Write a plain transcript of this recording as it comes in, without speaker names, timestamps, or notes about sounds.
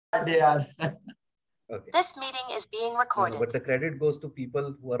They are. Okay. This meeting is being recorded. But the credit goes to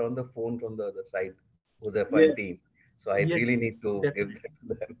people who are on the phone from the other side, who's a fun Yes. team. So I Yes, really need to give definitely. that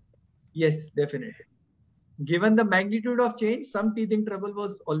to them. Yes, definitely. Given the magnitude of change, some teething trouble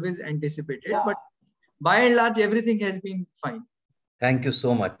was always anticipated, but by and large, everything has been fine. Thank you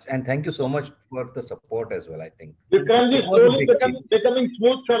so much. And thank you so much for the support as well, I think. Vikramji It was a slowly big change. becoming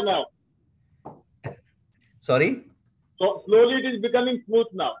smooth, sir, now. Sorry? So slowly it is becoming smooth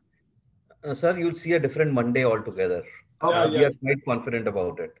now. Sir, you'll see a different Monday altogether. Yeah, We yeah, are quite confident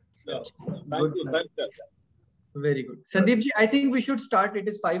about it. yeah. So, Thank Good, you, sir. thanks, sir. Very good. Sandeep ji, I think we should start. It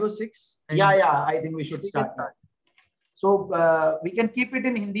is 5:06. Yeah, I think we should We start. can start. So we can keep it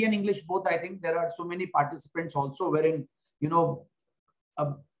in Hindi and English both. I think there are so many participants also wherein, you know,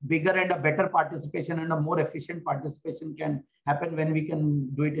 a bigger and a better participation and a more efficient participation can happen when we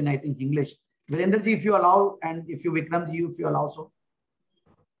can do it in, I think, English. Virendra ji, if you allow, and if you, Vikram ji, if you allow so.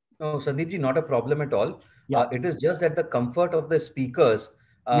 no, Sandeep ji, not a problem at all. Yeah. It is just that the comfort of the speakers,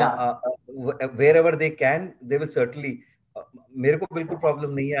 Yeah. wherever they can, they will certainly. मेरे को बिल्कुल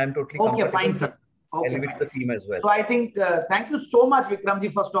problem नहीं है. I'm totally Okay, comfortable. fine, sir. I Okay, leave it to the team as well. So I think, thank you so much, Vikram ji,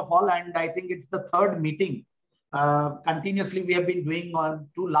 first of all. And I think it's the third meeting. Continuously, we have been doing on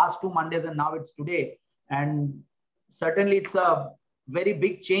last two Mondays, and now it's today. And certainly, it's a very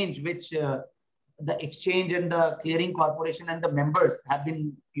big change, which the exchange and the clearing corporation and the members have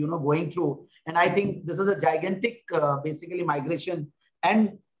been, going through. And I think this is a gigantic, basically, migration.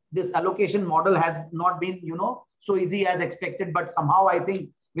 And this allocation model has not been, so easy as expected. But somehow, I think,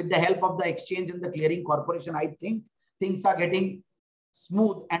 with the help of the exchange and the clearing corporation, I think things are getting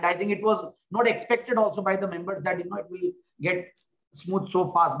smooth. And I think it was not expected also by the members that, it will get smooth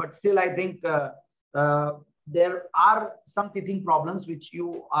so fast. But still, I think there are some teething problems which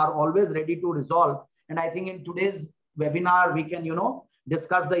you are always ready to resolve. And I think in today's webinar, we can,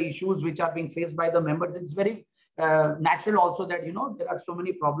 discuss the issues which are being faced by the members. It's very natural also that, there are so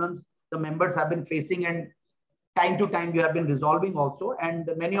many problems the members have been facing, and time to time you have been resolving also. And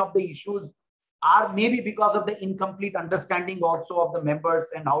many of the issues are maybe because of the incomplete understanding also of the members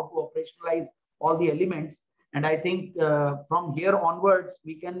and how to operationalize all the elements. And I think from here onwards,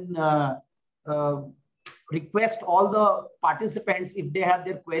 we can request all the participants, if they have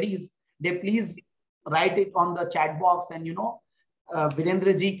their queries, they please write it on the chat box, and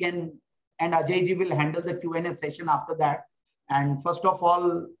Virendra ji can and Ajay ji will handle the Q&A session after that. And first of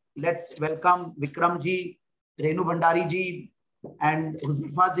all, let's welcome Vikram ji, Renu Bhandari ji, and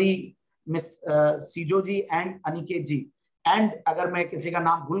Huzifa ji, Ms. Sijo ji, and Aniket ji. And agar main kisi ka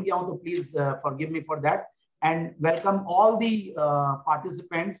naam bhul gaya hu, to please forgive me for that. And welcome all the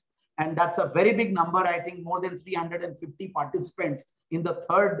participants. And that's a very big number. I think more than 350 participants in the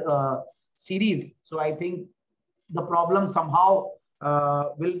third series. So I think the problem somehow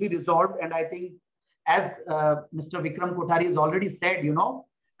will be resolved. And I think, as Mr. Vikram Kothari has already said,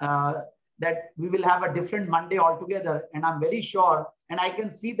 that we will have a different Monday altogether. And I'm very sure, and I can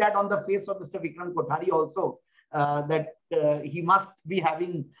see that on the face of Mr. Vikram Kothari also, that he must be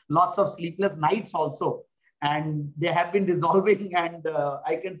having lots of sleepless nights also. And they have been resolving, and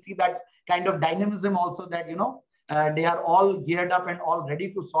I can see that kind of dynamism also, that, they are all geared up and all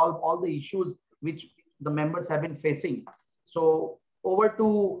ready to solve all the issues which the members have been facing. So over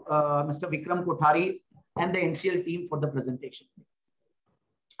to Mr. Vikram Kothari and the NCL team for the presentation.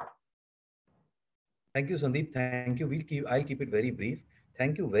 Thank you, Sandeep. Thank you. I'll keep it very brief.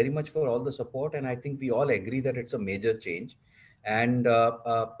 Thank you very much for all the support. And I think we all agree that it's a major change. And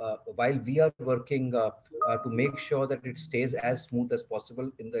while we are working to make sure that it stays as smooth as possible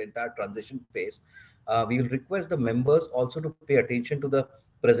in the entire transition phase, we will request the members also to pay attention to the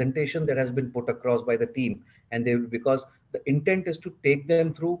presentation that has been put across by the team. And because the intent is to take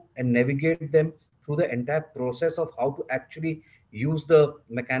them through and navigate them through the entire process of how to actually use the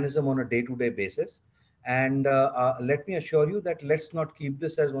mechanism on a day-to-day basis. And let me assure you that let's not keep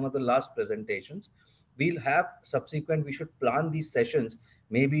this as one of the last presentations. We'll have subsequent, we should plan these sessions.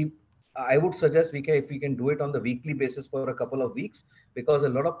 Maybe I would suggest if we can do it on the weekly basis for a couple of weeks, because a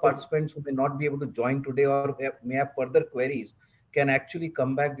lot of participants who may not be able to join today or may have further queries can actually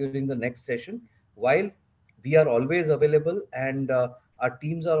come back during the next session. While we are always available, and our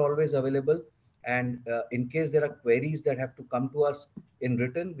teams are always available. And in case there are queries that have to come to us in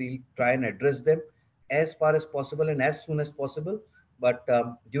written, we'll try and address them as far as possible and as soon as possible. But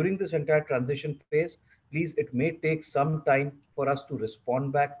during this entire transition phase, please, it may take some time for us to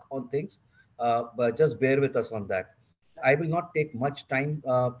respond back on things, but just bear with us on that. I will not take much time,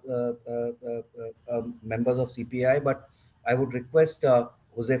 members of CPAI, but I would request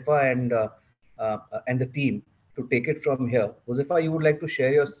Josefa and the team to take it from here. Josefa, you would like to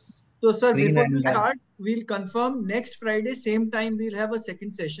share your So, sir, screen before you and start, we'll confirm next Friday, same time, we'll have a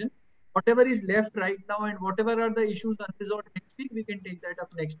second session. Whatever is left right now and whatever are the issues unresolved next week, we can take that up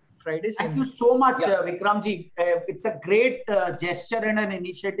next Friday. Thank you so much, Vikramji. It's a great gesture and an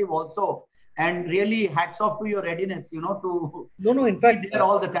initiative also. And really hats off to your readiness, to in fact, be there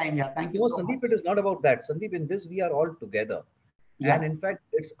all the time. Yeah, thank you so Sandeep, much. it is not about that. Sandeep, in this, we are all together. Yeah. And in fact,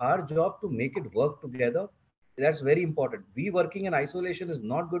 it's our job to make it work together. That's very important. We working in isolation is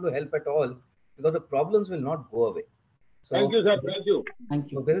not going to help at all because the problems will not go away. So, thank you, sir. Thank you.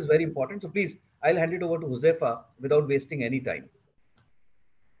 Thank you. So this is very important. So please, I'll hand it over to Josefa without wasting any time.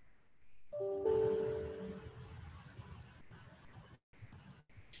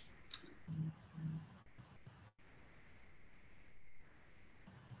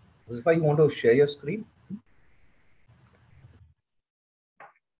 Josefa, you want to share your screen?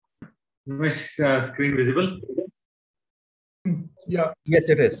 My screen visible? Yeah. Yes,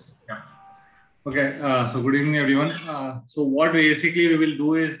 it is. Yeah. Okay. So good evening, everyone. So what basically we will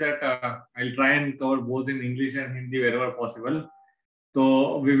do is that I'll try and cover both in English and Hindi wherever possible.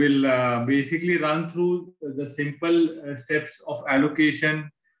 So we will basically run through the simple steps of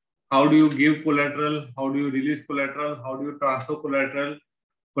allocation. How do you give collateral? How do you release collateral? How do you transfer collateral?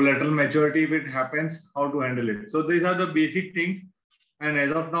 Collateral maturity, if it happens, how to handle it. So these are the basic things. And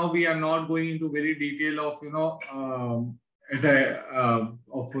as of now, we are not going into very detail of, at a,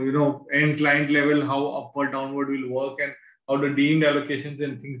 end client level, how upward, downward will work and how the deemed allocations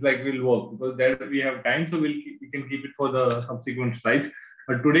and things like will work, because there we have time. So we can keep it for the subsequent slides.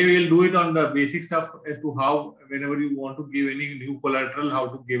 But today we'll do it on the basic stuff as to how, whenever you want to give any new collateral, how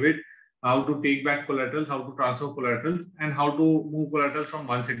to give it, how to take back collaterals, how to transfer collaterals, and how to move collaterals from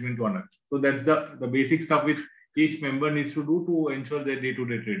one segment to another. So that's the basic stuff which each member needs to do to ensure their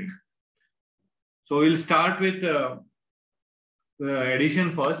day-to-day trading. So we'll start with the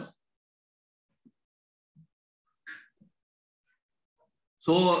addition first.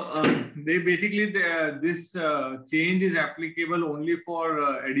 So this change is applicable only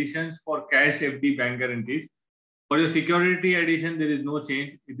for additions for cash FD bank guarantees. For your security addition, there is no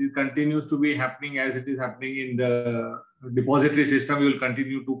change. It continues to be happening as it is happening in the depository system. You will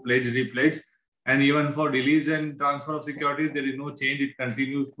continue to pledge, repledge. And even for release and transfer of securities, there is no change. It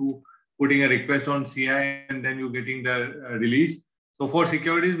continues to putting a request on CI and then you're getting the release. So for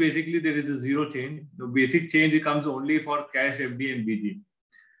securities, basically, there is a zero change. The basic change comes only for cash, FD and BG.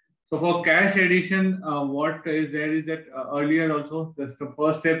 So for cash addition, what is there is that earlier also, the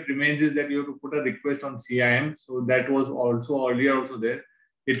first step remains is that you have to put a request on CIM. So that was also earlier also there.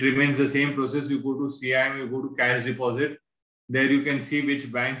 It remains the same process. You go to CIM, you go to cash deposit. There you can see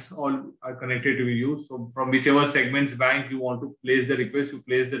which banks all are connected to you. So from whichever segments bank you want to place the request, you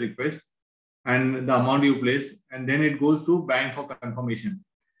place the request and the amount you place, and then it goes to bank for confirmation.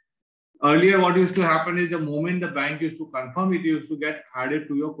 Earlier, what used to happen is the moment the bank used to confirm, it used to get added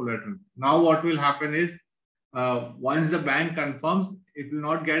to your collateral. Now what will happen is once the bank confirms, it will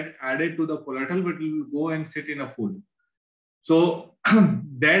not get added to the collateral, but it will go and sit in a pool. So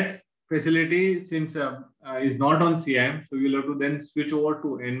that facility, since is not on CIM, so you'll have to then switch over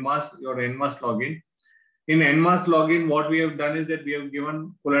to NMAS, your NMAS login. In NMAS login, what we have done is that we have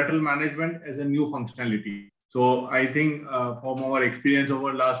given collateral management as a new functionality. So I think from our experience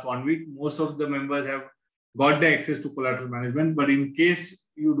over the last 1 week, most of the members have got the access to collateral management. But in case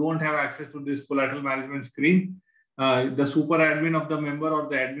you don't have access to this collateral management screen, the super admin of the member or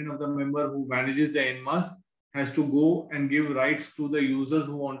the admin of the member who manages the NMAS has to go and give rights to the users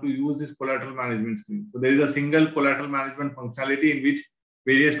who want to use this collateral management screen. So there is a single collateral management functionality in which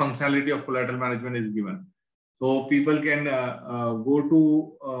various functionality of collateral management is given. So people can go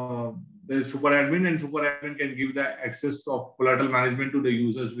to the super admin, and super admin can give the access of collateral management to the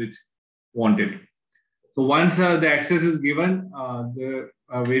users which want it. So once the access is given, the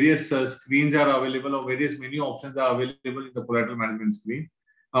various screens are available, or various menu options are available in the collateral management screen.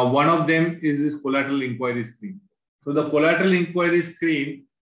 One of them is this collateral inquiry screen. So the collateral inquiry screen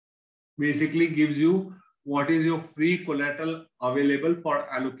basically gives you what is your free collateral available for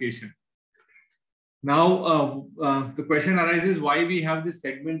allocation. Now, the question arises why we have this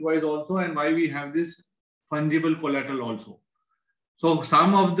segment-wise also and why we have this fungible collateral also. So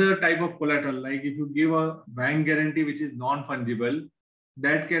some of the type of collateral, like if you give a bank guarantee which is non-fungible,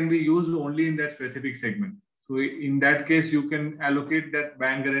 that can be used only in that specific segment. So in that case, you can allocate that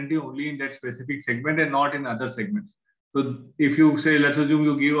bank guarantee only in that specific segment and not in other segments. So if you say, let's assume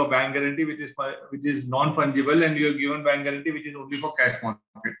you give a bank guarantee which is non-fungible, and you have given bank guarantee which is only for cash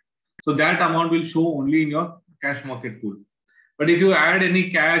market. So that amount will show only in your cash market pool. But if you add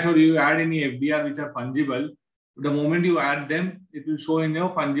any cash or you add any FDR which are fungible, The moment you add them, it will show in your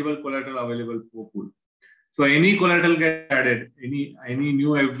fungible collateral available for pool. So any collateral gets added, any new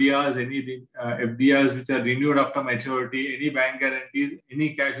FDRs, any FDRs which are renewed after maturity, any bank guarantees,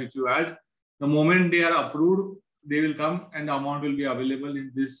 any cash which you add, the moment they are approved, they will come and the amount will be available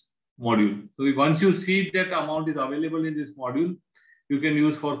in this module. So if once you see that amount is available in this module, you can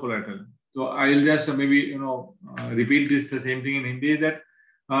use for collateral. So I'll just maybe repeat this the same thing in Hindi, that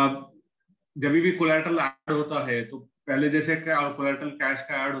जब भी collateral add होता है तो पहले जैसे collateral cash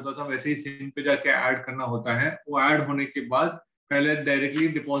का add होता था वैसे ही सिम पे जाके ऐड करना होता है। वो ऐड होने के बाद पहले डायरेक्टली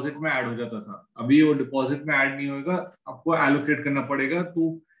डिपॉजिट में ऐड हो जाता था, अभी वो डिपॉजिट में ऐड नहीं होगा, आपको एलोकेट करना पड़ेगा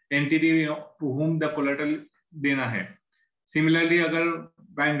to entity to whom the collateral देना है। सिमिलरली अगर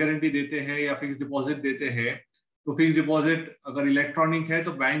बैंक गारंटी देते हैं या फिक्स डिपॉजिट देते हैं तो फिक्स डिपॉजिट अगर इलेक्ट्रॉनिक है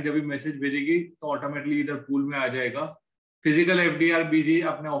तो बैंक जब भी मैसेज भेजेगी तो ऑटोमेटिकली इधर पूल में आ जाएगा। फिजिकल एफडीआर बीजी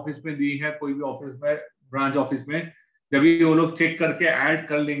अपने ऑफिस में दी है, कोई भी ऑफिस में, ब्रांच ऑफिस में, जब भी वो लोग चेक करके ऐड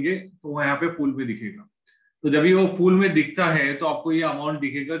कर लेंगे तो वो यहाँ पे पूल में दिखेगा। तो जब भी वो पूल में दिखता है तो आपको ये अमाउंट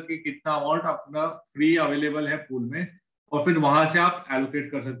दिखेगा कि कितना अमाउंट अपना फ्री अवेलेबल है पूल में, और फिर वहां से आप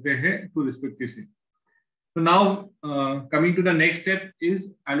एलोकेट कर सकते हैं to respective SIM. So now coming to the next step is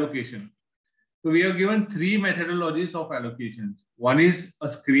allocation. So we have given three methodologies of allocations. One is a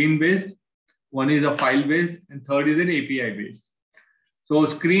screen based, one is a file based, and third is an API based. So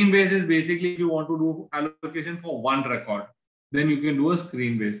screen based is basically if you want to do allocation for one record, then you can do a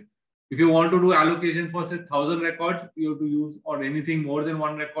screen based. If you want to do allocation for say 1000 records, you have to use, or anything more than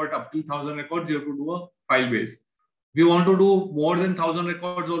one record up to 1000 records, you have to do a file based. If you want to do more than 1000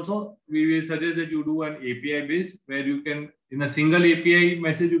 records also, we will suggest that you do an API based, where you can, in a single API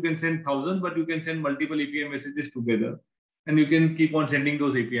message, you can send 1000, but you can send multiple API messages together, and you can keep on sending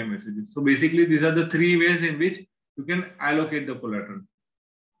those API messages. So basically, these are the three ways in which you can allocate the collateral.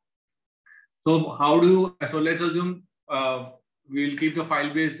 So how do you, so let's assume we'll keep the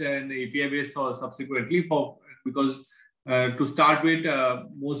file based and the API based subsequently, because to start with,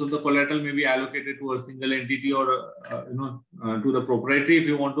 most of the collateral may be allocated to a single entity or to the proprietary. If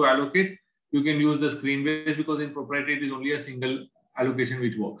you want to allocate, you can use the screen based, because in proprietary it is only a single allocation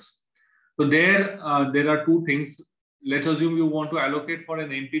which works. So there are two things. Let's assume you want to allocate for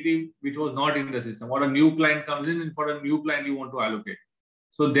an entity which was not in the system, or a new client comes in, and for a new client you want to allocate.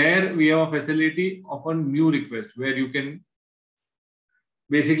 So there we have a facility of a new request, where you can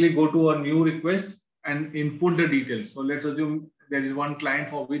basically go to a new request and input the details. So let's assume there is one client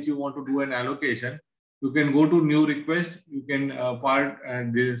for which you want to do an allocation. You can go to new request. You can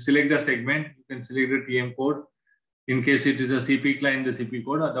select the segment. You can select the TM code. In case it is a CP client, the CP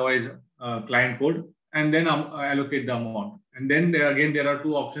code, otherwise client code, and then allocate the amount. And then there are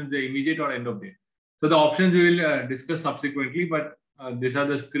two options: the immediate or end of day. So the options we will discuss subsequently, but these are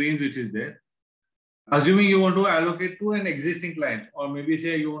the screens which is there. Assuming you want to allocate to an existing client, or maybe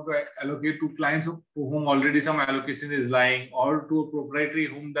say you want to allocate to clients to whom already some allocation is lying, or to a proprietary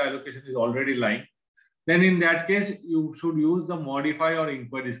whom the allocation is already lying, then in that case, you should use the modify or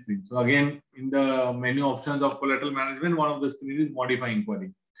inquiry screen. So again, in the menu options of collateral management, one of the screens is modify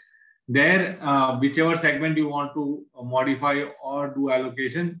inquiry. There, whichever segment you want to modify or do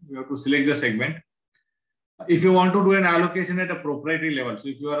allocation, you have to select the segment. If you want to do an allocation at a proprietary level, so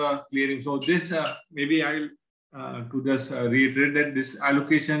if you are clearing, so this maybe I'll to just reiterate that this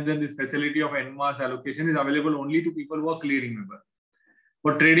allocations and this facility of en masse allocation is available only to people who are clearing member.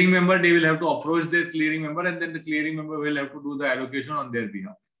 For trading member, they will have to approach their clearing member, and then the clearing member will have to do the allocation on their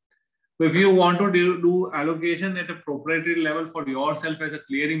behalf. So if you want to do allocation at a proprietary level for yourself as a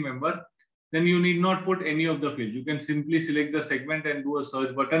clearing member, then you need not put any of the fields. You can simply select the segment and do a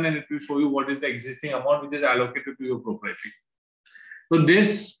search button, and it will show you what is the existing amount which is allocated to your proprietary. So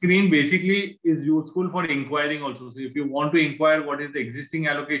this screen basically is useful for inquiring also. So if you want to inquire what is the existing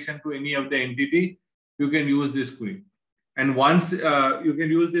allocation to any of the entity, you can use this screen. And once you can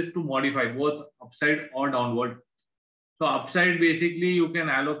use this to modify both upside or downward. So upside, basically you can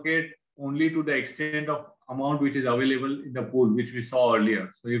allocate only to the extent of amount which is available in the pool, which we saw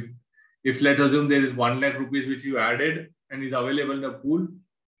earlier. So if let's assume there is 1 lakh rupees which you added and is available in the pool,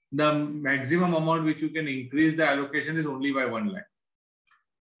 the maximum amount which you can increase the allocation is only by 1 lakh.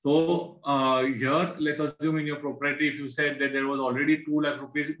 So here, let's assume in your proprietary, if you said that there was already 2 lakh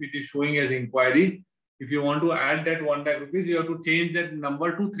rupees which is showing as inquiry, if you want to add that 1 lakh rupees, you have to change that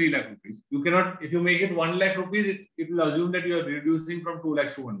number to 3 lakh rupees. You cannot, if you make it 1 lakh rupees, it will assume that you are reducing from 2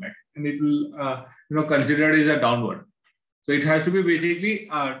 lakhs to 1 lakh, and it will consider it as a downward. So it has to be basically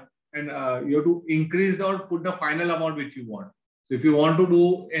you have to increase or put the final amount which you want. So if you want to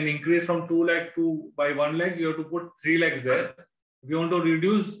do an increase from 2 lakh to by 1 lakh, you have to put 3 lakhs there. If you want to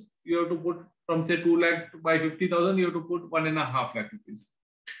reduce, you have to put from say 2 lakh by 50,000, you have to put 1.5 lakh rupees.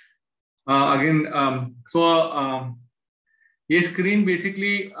 This screen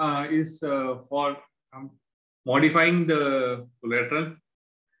basically is for modifying the collateral.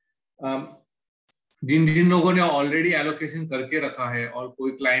 जिन जिन लोगों ने already allocation करके रखा है और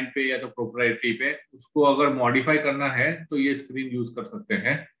कोई client पे या तो प्रोप्राइटरी पे उसको अगर मॉडिफाई करना है तो ये स्क्रीन यूज कर सकते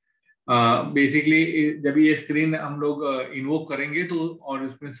हैं. बेसिकली जब ये स्क्रीन हम लोग इन्वोक करेंगे तो और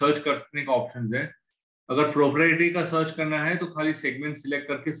इसमें सर्च करने का ऑप्शन है. अगर प्रोप्राइटरी का सर्च करना है तो खाली सेगमेंट सिलेक्ट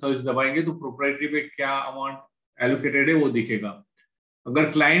करके सर्च दबाएंगे तो प्रोप्राइटरी पे क्या अमाउंट एलोकेटेड है वो दिखेगा. अगर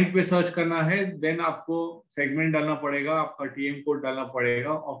क्लाइंट पे सर्च करना है देन आपको सेगमेंट डालना पड़ेगा, आपका टीएम कोड डालना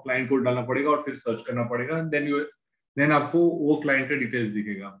पड़ेगा और क्लाइंट कोड डालना पड़ेगा और फिर सर्च करना पड़ेगा. देन आपको वो क्लाइंट का डिटेल्स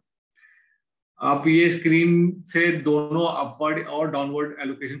दिखेगा. आप ये स्क्रीन से दोनों अपवर्ड और डाउनवर्ड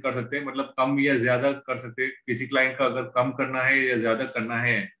एलोकेशन कर सकते हैं, मतलब कम या ज्यादा कर सकते हैं. किसी क्लाइंट का अगर कम करना है या ज्यादा करना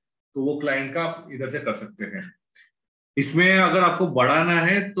है तो वो क्लाइंट का आप इधर से कर सकते हैं. इसमें अगर आपको बढ़ाना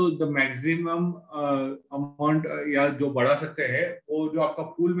है तो द मैक्सिमम अमाउंट या जो बढ़ा सकते हैं वो जो आपका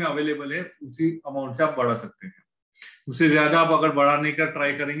पूल में अवेलेबल है उसी अमाउंट से आप बढ़ा सकते हैं. उससे ज्यादा आप अगर बढ़ाने का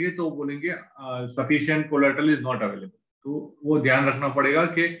ट्राई करेंगे तो बोलेंगे sufficient collateral is not available. तो वो ध्यान रखना पड़ेगा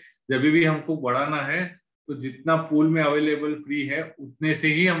कि जब भी हमको बढ़ाना है तो जितना पूल में अवेलेबल फ्री है उतने से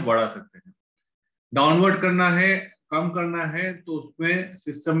ही हम बढ़ा सकते हैं. डाउनवर्ड करना है, कम करना है तो उसमें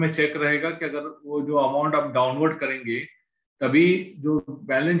सिस्टम में चेक रहेगा कि अगर वो जो अमाउंट आप डाउनवर्ड करेंगे तभी जो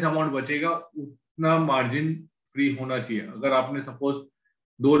बैलेंस अमाउंट बचेगा उतना मार्जिन फ्री होना चाहिए. अगर आपने सपोज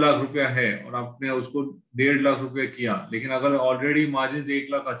 2 लाख रुपया है और आपने उसको 1.5 लाख रुपया किया लेकिन अगर ऑलरेडी मार्जिन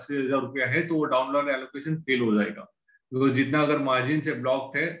 1,80,000 रुपया है तो वो डाउनवर्ड एलोकेशन फेल हो जाएगा. तो जितना अगर मार्जिन से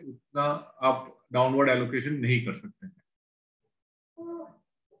ब्लॉक्ड है उतना आप डाउनवर्ड एलोकेशन नहीं कर सकते हैं.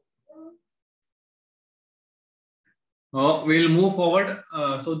 We'll move forward.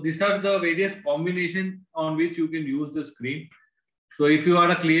 So these are the various combinations on which you can use the screen. So if you are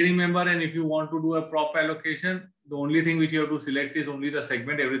a clearing member and if you want to do a prop allocation, the only thing which you have to select is only the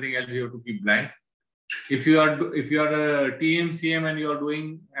segment. Everything else you have to keep blank. If you are a TM, CM and you are doing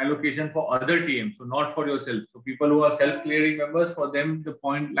allocation for other TMs, so not for yourself. So people who are self-clearing members, for them the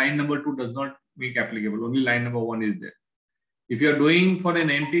point line number 2 does not make applicable. Only line number 1 is there. If you are doing for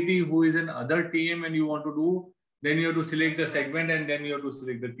an entity who is an other TM and you want to do, then you have to select the segment and then you have to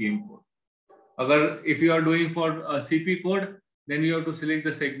select the TM code. If you are doing for a CP code, then you have to select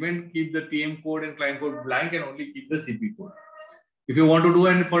the segment, keep the TM code and client code blank and only keep the CP code. If you want to do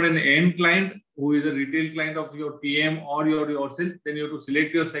it for an end client who is a retail client of your TM or yourself, then you have to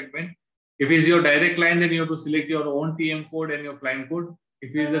select your segment. If it's your direct client, then you have to select your own TM code and your client code.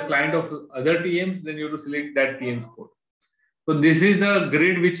 If it's the client of other TMs, then you have to select that TM's code. So this is the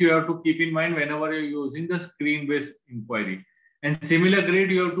grid which you have to keep in mind whenever you're using the screen-based inquiry. And similar grid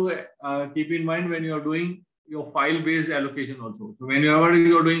you have to keep in mind when you are doing your file-based allocation also. So whenever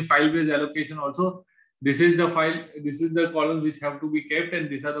you are doing file-based allocation also, this is the file, this is the columns which have to be kept, and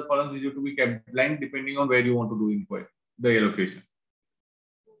these are the columns which have to be kept blank depending on where you want to do inquiry, the allocation.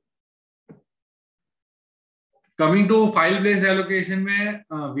 Coming to file-based allocation,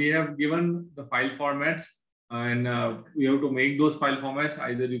 we have given the file formats. And you have to make those file formats.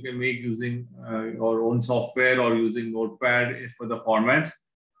 Either you can make using your own software or using Notepad for the formats.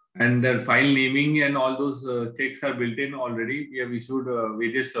 And the file naming and all those checks are built in already. We have issued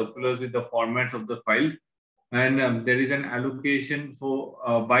various circulars with the formats of the file. And there is an allocation.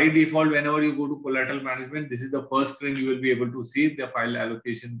 So by default, whenever you go to collateral management, this is the first screen you will be able to see, the file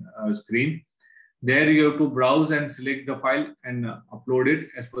allocation screen. There you have to browse and select the file and upload it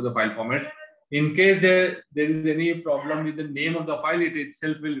as per the file format. In case there is any problem with the name of the file, it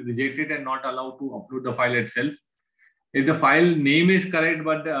itself will reject it and not allow to upload the file itself. If the file name is correct,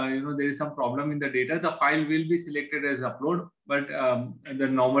 but there is some problem in the data, the file will be selected as upload, but the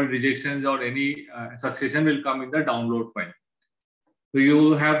normal rejections or any succession will come in the download file. So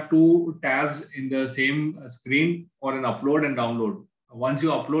you have 2 tabs in the same screen for an upload and download. Once you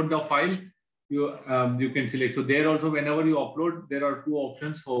upload the file, you can select. So there also, whenever you upload, there are 2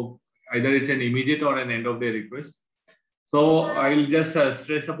 options. So either it's an immediate or an end of day request. So I will just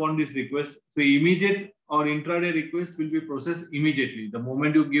stress upon this request. So immediate or intraday request will be processed immediately. The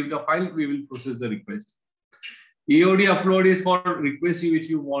moment you give the file, we will process the request. EOD upload is for requests which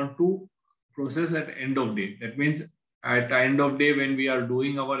you want to process at end of day. That means at end of day, when we are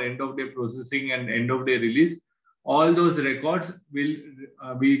doing our end of day processing and end of day release, all those records will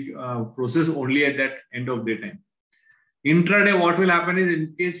be processed only at that end of day time. Intraday, what will happen is,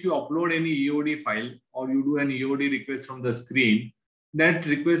 in case you upload any EOD file or you do an EOD request from the screen, that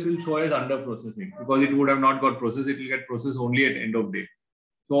request will show as under processing because it would have not got processed. It will get processed only at end of day.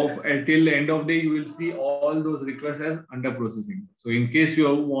 So until the end of the day, you will see all those requests as under processing. So in case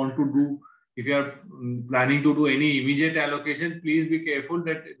you want to do, if you are planning to do any immediate allocation, please be careful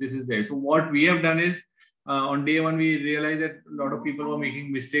that this is there. So what we have done is, on day one, we realized that a lot of people were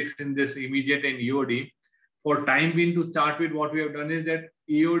making mistakes in this immediate and EOD. For time being, to start with, what we have done is that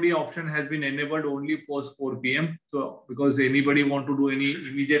EOD option has been enabled only post 4 p.m. So because anybody want to do any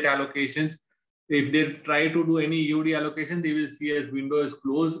immediate allocations, if they try to do any EOD allocation, they will see as window is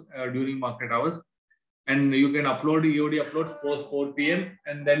closed during market hours. And you can upload EOD uploads post 4 p.m.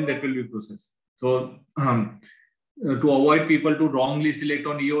 and then that will be processed. So to avoid people to wrongly select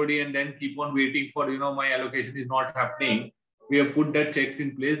on EOD and then keep on waiting for, my allocation is not happening, we have put that checks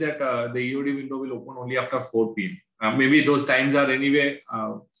in place that the EOD window will open only after 4 p.m. Maybe those times are anyway,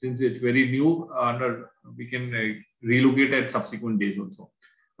 since it's very new, we can relook it at subsequent days also.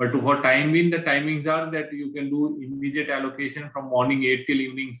 But for time being, the timings are that you can do immediate allocation from morning 8 till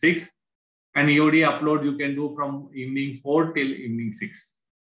evening 6, and EOD upload you can do from evening 4 till evening 6.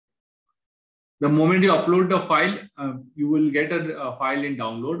 The moment you upload the file, you will get a file in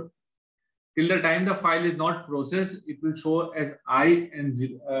download. Till the time the file is not processed, it will show as I and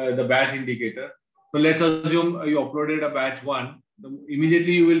the batch indicator. So let's assume you uploaded a batch 1.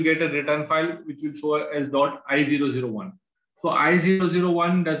 Immediately you will get a return file which will show as .I001. So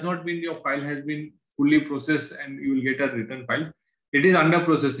I001 does not mean your file has been fully processed and you will get a return file. It is under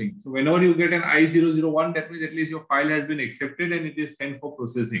processing. So whenever you get an I001, that means at least your file has been accepted and it is sent for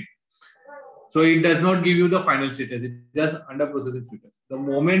processing. So it does not give you the final status. It just under processing status. The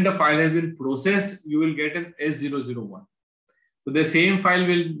moment the file has been processed, you will get an S001. So the same file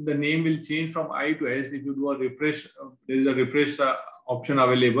the name will change from I to S. If you do a refresh, there is a refresh option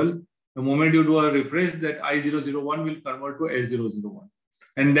available. The moment you do a refresh, that I001 will convert to S001.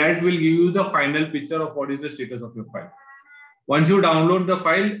 And that will give you the final picture of what is the status of your file. Once you download the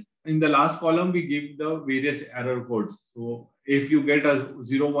file, in the last column, we give the various error codes. So if you get a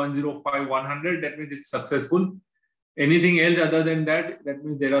 0105100, that means it's successful. Anything else other than that, that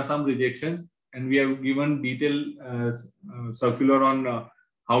means there are some rejections. And we have given detailed circular on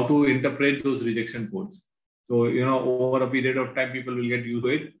how to interpret those rejection codes. So, over a period of time, people will get used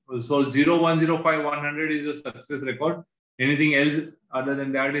to it. So 0105100 is a success record. Anything else other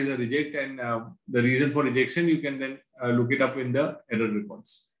than that is a reject. And the reason for rejection, you can then look it up in the error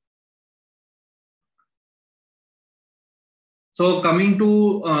records. So coming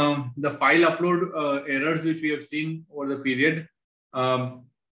to the file upload errors, which we have seen over the period,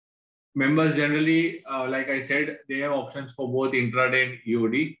 members generally, like I said, they have options for both intraday and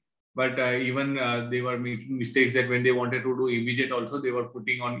EOD. But even they were making mistakes that when they wanted to do immediate also, they were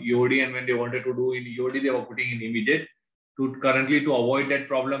putting on EOD. And when they wanted to do in EOD, they were putting in immediate. Currently, to avoid that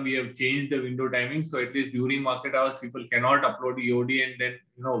problem, we have changed the window timing. So at least during market hours, people cannot upload EOD and then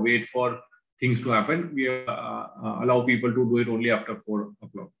wait for things to happen. We allow people to do it only after 4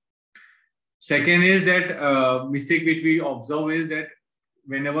 o'clock. Second is that mistake which we observe is that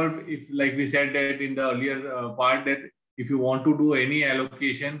whenever, if like we said that in the earlier part, that if you want to do any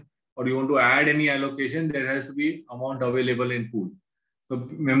allocation or you want to add any allocation, there has to be amount available in pool. So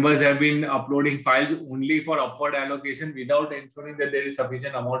members have been uploading files only for upward allocation without ensuring that there is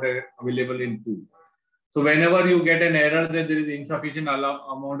sufficient amount available in pool. So whenever you get an error that there is insufficient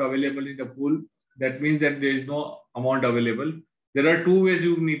amount available in the pool, that means that there is no amount available. There are 2 ways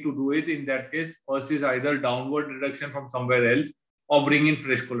you need to do it in that case. First is either downward reduction from somewhere else or bring in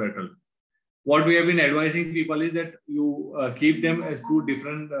fresh collateral. What we have been advising people is that you keep them as 2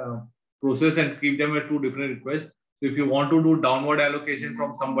 different process and keep them as 2 different requests. So if you want to do downward allocation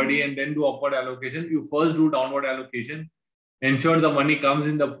from somebody and then do upward allocation, you first do downward allocation, ensure the money comes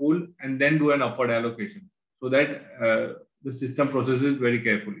in the pool, and then do an upward allocation so that the system processes very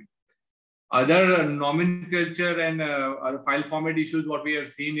carefully. Other nomenclature and other file format issues, what we have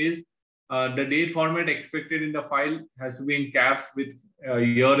seen is the date format expected in the file has to be in caps with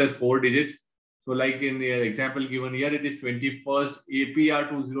year as 4 digits. So like in the example given here, it is 21st APR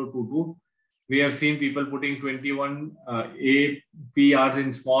 2022. We have seen people putting 21 APRs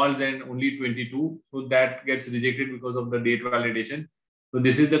in smalls and only 22. So that gets rejected because of the date validation. So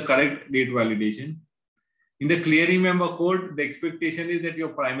this is the correct date validation. In the clearing member code, the expectation is that your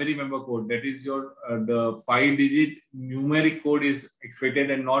primary member code, that is your the 5-digit numeric code is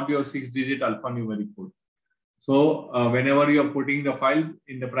expected and not your 6-digit alphanumeric code. So whenever you are putting the file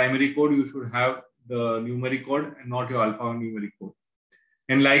in the primary code, you should have the numeric code and not your alphanumeric code.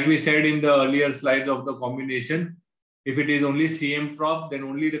 And like we said in the earlier slides of the combination, if it is only CM prop, then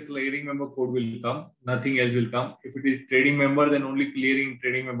only the clearing member code will come. Nothing else will come. If it is trading member, then only clearing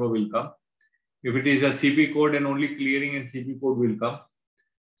trading member will come. If it is a CP code, then only clearing and CP code will come.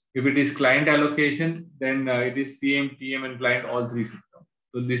 If it is client allocation, then it is CM, TM, and client, all three systems.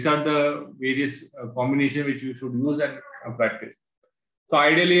 So these are the various combination which you should use and practice. So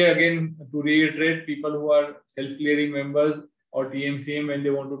ideally, again, to reiterate, people who are self-clearing members or TMCM, when they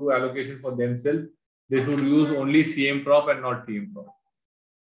want to do allocation for themselves, they should use only CM prop and not TM prop.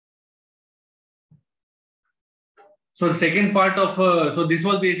 So the second part of, so this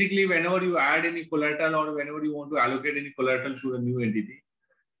was basically whenever you add any collateral or whenever you want to allocate any collateral to a new entity.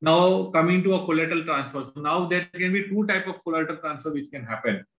 Now coming to a collateral transfer. So now there can be two types of collateral transfer which can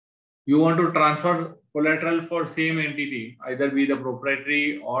happen. You want to transfer collateral for same entity, either be the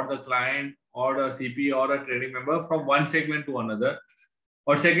proprietary or the client or the CP or a trading member from one segment to another.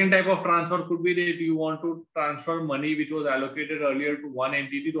 Or second type of transfer could be that you want to transfer money which was allocated earlier to one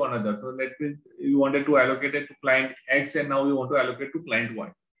entity to another. So let's say you wanted to allocate it to client X and now you want to allocate to client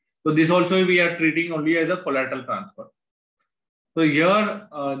Y. So this also we are treating only as a collateral transfer. So here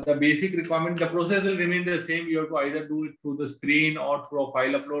the basic requirement, the process will remain the same. You have to either do it through the screen or through a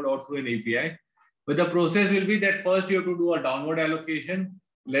file upload or through an API. But the process will be that first you have to do a downward allocation,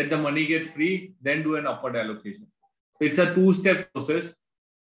 let the money get free, then do an upward allocation. So it's a two-step process.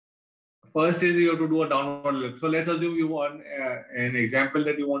 First is you have to do a downward look. So let's assume you want an example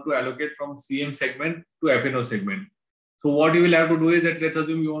that you want to allocate from CM segment to FNO segment. So what you will have to do is that let's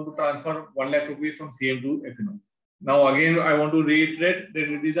assume you want to transfer 1 lakh rupees from CM to FNO. Now again, I want to reiterate that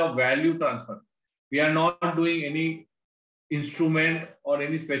it is a value transfer. We are not doing any instrument or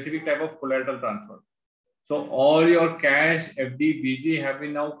any specific type of collateral transfer. So all your cash, FD, BG have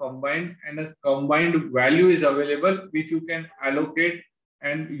been now combined and a combined value is available which you can allocate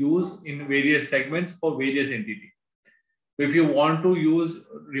and use in various segments for various entities. So if you want to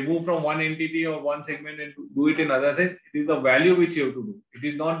remove from one entity or one segment and do it in other things, it is the value which you have to do. It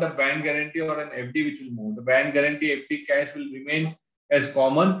is not the bank guarantee or an FD which will move. The bank guarantee FD cash will remain as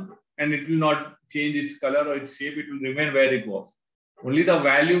common and it will not change its color or its shape. It will remain where it was. Only the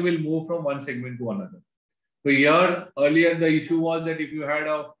value will move from one segment to another. So here earlier the issue was that if you had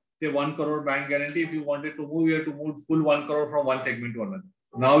a say 1 crore bank guarantee, if you wanted to move, you have to move full 1 crore from one segment to another.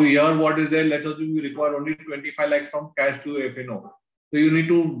 Now here what is there? Let's assume you require only 25 lakhs from cash to FNO. So you need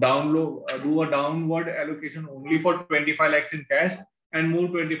to do a downward allocation only for 25 lakhs in cash and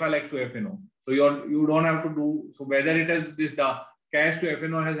move 25 lakhs to FNO. So you don't have to do, so whether it is this cash to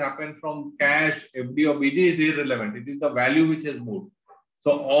FNO has happened from cash, FD or BG is irrelevant. It is the value which has moved.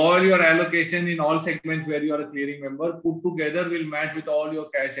 So all your allocation in all segments where you are a clearing member put together will match with all your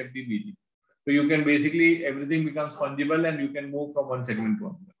cash, FD, BG. So you can basically, everything becomes fungible and you can move from one segment to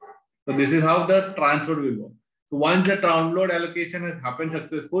another. So this is how the transfer will work. So once the download allocation has happened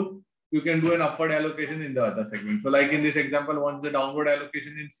successful, you can do an upward allocation in the other segment. So like in this example, once the downward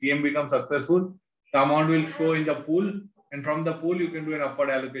allocation in CM becomes successful, the amount will show in the pool and from the pool you can do an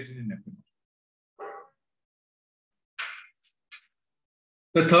upward allocation in FNO.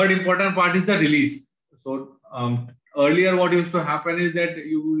 The third important part is the release. So earlier what used to happen is that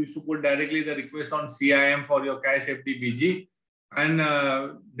you used to put directly the request on CIM for your cash, FD, BG, and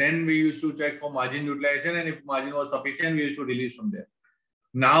then we used to check for margin utilization, and if margin was sufficient, we used to release from there.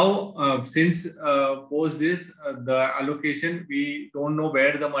 Now, since post this, the allocation, we don't know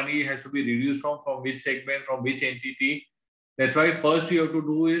where the money has to be reduced from which segment, from which entity. That's why first you have to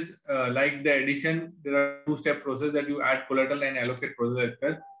do is like the addition, there are two-step process that you add collateral and allocate process.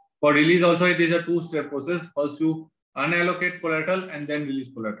 For release also, it is a two-step process. First you unallocate collateral and then release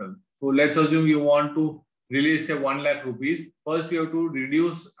collateral. So let's assume you want to release say 1 lakh rupees. First you have to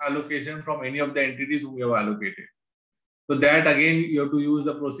reduce allocation from any of the entities whom you have allocated. So that again, you have to use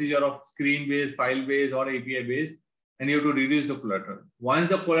the procedure of screen-based, file-based or API-based, and you have to reduce the collateral. Once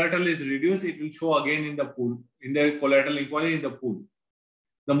the collateral is reduced, it will show again in the pool, in the collateral inquiry in the pool.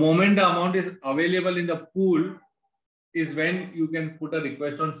 The moment the amount is available in the pool is when you can put a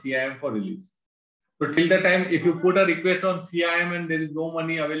request on CIM for release. So till the time, if you put a request on CIM and there is no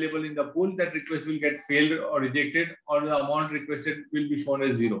money available in the pool, that request will get failed or rejected, or the amount requested will be shown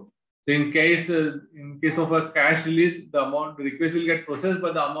as zero. So in case of a cash release, the amount request will get processed,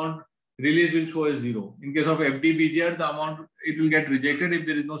 but the amount release will show as zero. In case of FD BGR, the amount it will get rejected if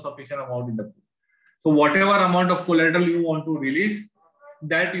there is no sufficient amount in the pool. So whatever amount of collateral you want to release,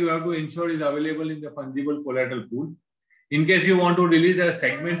 that you have to ensure is available in the fungible collateral pool. In case you want to release a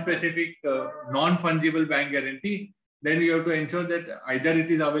segment-specific non-fungible bank guarantee, then you have to ensure that either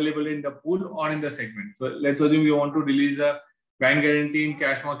it is available in the pool or in the segment. So let's assume you want to release a bank guarantee in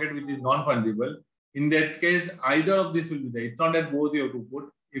cash market which is non-fungible. In that case, either of this will be there. It's not that both you have to put.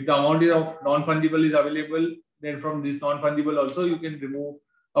 If the amount of non-fungible is available, then from this non-fungible also you can remove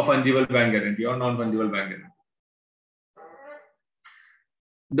a fungible bank guarantee or non-fungible bank guarantee.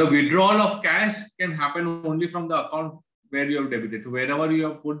 The withdrawal of cash can happen only from the account where you have debited. So wherever you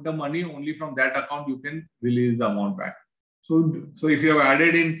have put the money, only from that account you can release the amount back. So if you have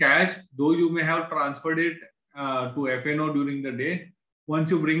added in cash, though you may have transferred it to FNO during the day,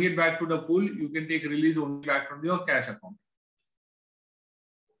 once you bring it back to the pool, you can take release only back from your cash account.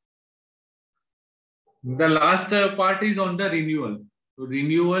 The last part is on the renewal. So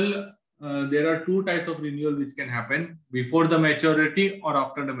renewal, there are two types of renewal which can happen: before the maturity or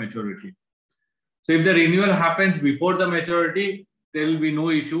after the maturity. So if the renewal happens before the maturity, there will be no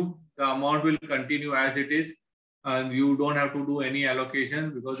issue. The amount will continue as it is, and you don't have to do any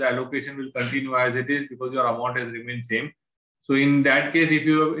allocation, because the allocation will continue as it is, because your amount has remained same. So in that case, if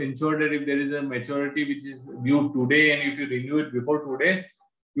you have ensured that if there is a maturity which is due today and if you renew it before today,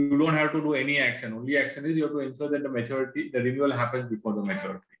 you don't have to do any action. Only action is you have to ensure that the renewal happens before the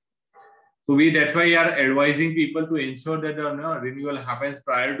maturity. So that's why we are advising people to ensure that the renewal happens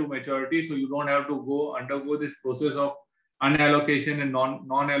prior to maturity, so you don't have to undergo this process of unallocation and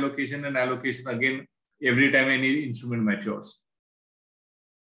non-allocation and allocation again every time any instrument matures.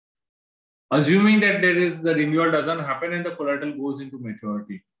 Assuming that the renewal doesn't happen and the collateral goes into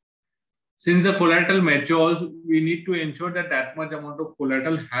maturity. Since the collateral matures, we need to ensure that much amount of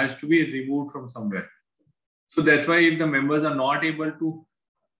collateral has to be removed from somewhere. So that's why if the members are not able to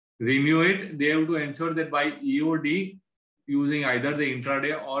renew it, they have to ensure that by EOD, using either the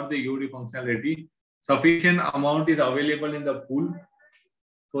intraday or the EOD functionality, sufficient amount is available in the pool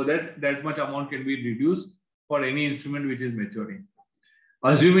so that much amount can be reduced for any instrument which is maturing.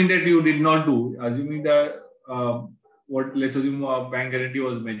 Assuming that you did not do, assuming that let's assume a bank guarantee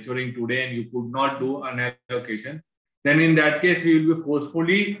was maturing today and you could not do an allocation, then in that case we will be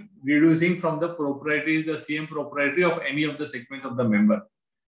forcefully reducing from the proprietary, the CM proprietary of any of the segments of the member.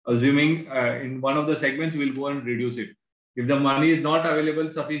 Assuming in one of the segments, we'll go and reduce it. If the money is not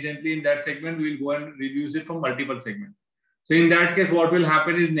available sufficiently in that segment, we'll go and reduce it from multiple segments. So in that case, what will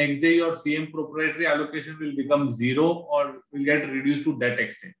happen is next day your CM proprietary allocation will become zero or will get reduced to that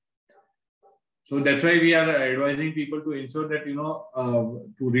extent. So that's why we are advising people to ensure that, to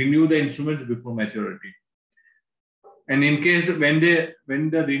renew the instruments before maturity. And in case when the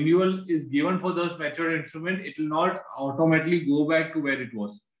renewal is given for those mature instrument, it will not automatically go back to where it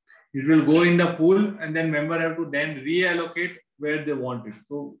was. It will go in the pool and then member have to then reallocate where they want it.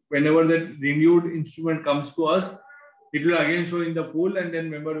 So whenever the renewed instrument comes to us, it will again show in the pool and then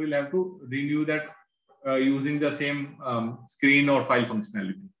member will have to renew that using the same screen or file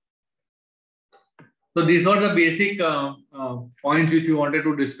functionality. So these are the basic points which we wanted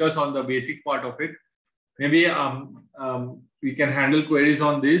to discuss on the basic part of it. Maybe we can handle queries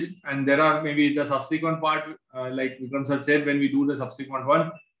on this, and there are maybe the subsequent part, like Vikram sir said, when we do the subsequent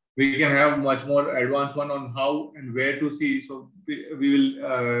one, we can have much more advanced one on how and where to see. So we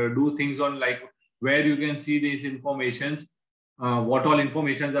will do things on like where you can see these informations, what all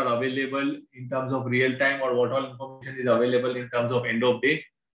informations are available in terms of real time, or what all information is available in terms of end of day.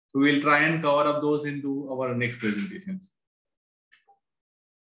 So we'll try and cover up those into our next presentations.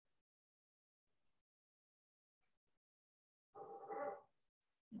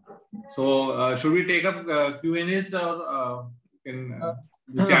 So should we take up Q&As or in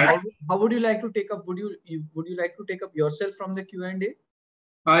the chat? How would you like to take up? Would you like to take up yourself from the Q&A?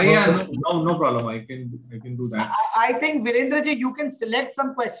 Yeah, no problem. I can do that. I think Virendraji, you can select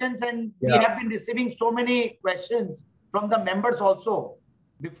some questions, and we have been receiving so many questions from the members also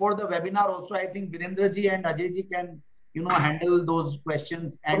before the webinar. Also, I think Virendraji and Ajayji can handle those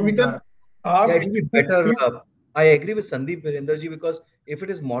questions, and we can ask. Yeah, it will be better. I agree with Sandeep, Virendraji, because if it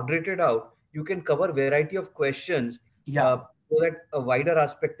is moderated out, you can cover variety of questions so that a wider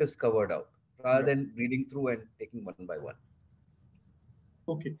aspect is covered out rather than reading through and taking one by one.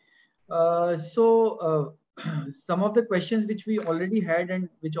 Okay. Some of the questions which we already had and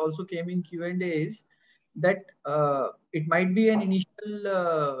which also came in Q&A is that it might be an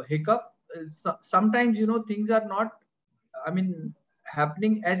initial hiccup. Sometimes, things are not,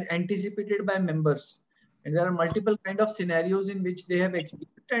 happening as anticipated by members. And there are multiple kind of scenarios in which they have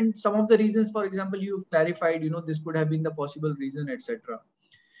experienced, and some of the reasons, for example, you've clarified, this could have been the possible reason, etc.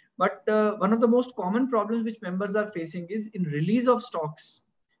 But one of the most common problems which members are facing is in release of stocks.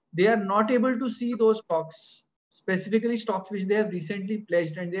 They are not able to see those stocks, specifically stocks which they have recently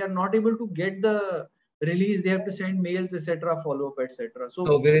pledged, and they are not able to get the release. They have to send mails, etc., follow up, etc. So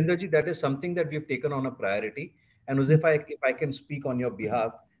Virendraji, that is something that we have taken on a priority. And if I can speak on your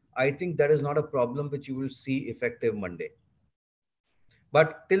behalf, I think that is not a problem which you will see effective Monday.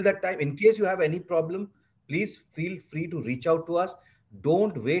 But till that time, in case you have any problem, please feel free to reach out to us.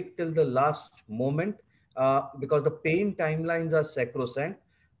 Don't wait till the last moment because the paying timelines are sacrosanct.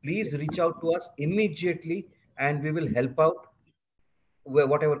 please reach out to us immediately and we will help out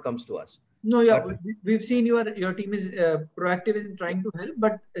whatever comes to us. No, yeah, But we've seen your team is proactive in trying to help,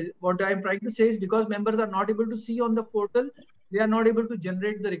 but what I'm trying to say is because members are not able to see on the portal, they are not able to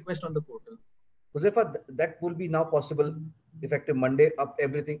generate the request on the portal. Josefa, that will be now possible effective Monday up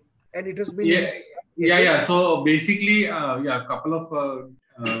everything, and it has been yeah. So basically, a couple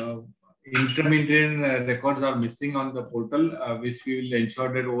of intermittent records are missing on the portal, which we will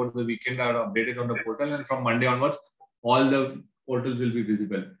ensure that over the weekend are updated on the portal, and from Monday onwards, all the portals will be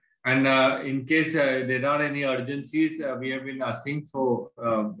visible. And in case there are any urgencies, we have been asking. So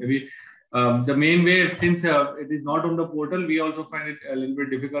maybe the main way, since it is not on the portal, we also find it a little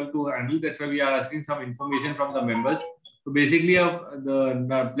bit difficult to handle. That's why we are asking some information from the members. So basically,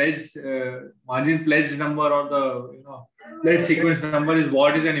 the pledge margin pledge number or the pledge sequence number is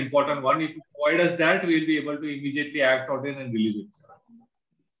what is an important one. If you provide us that, we will be able to immediately act on it and release it.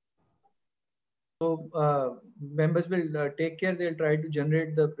 So members will take care. They'll try to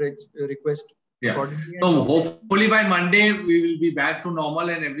generate the pledge request accordingly. So hopefully by Monday we will be back to normal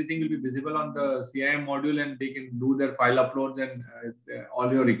and everything will be visible on the CIM module and they can do their file uploads and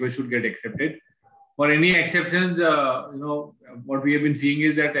all your requests should get accepted. For any exceptions, what we have been seeing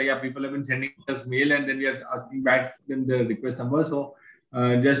is that people have been sending us mail and then we are asking back them the request number. So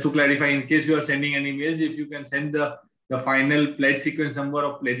just to clarify, in case you are sending any mails, if you can send the final pledge sequence number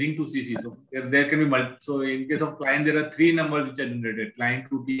of pledging to CC. So there can be so in case of client, there are 3 numbers which are generated: client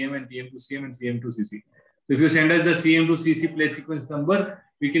to TM and TM to CM and CM to CC. So if you send us the CM to CC pledge sequence number,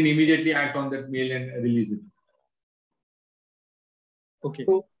 we can immediately act on that mail and release it. Okay.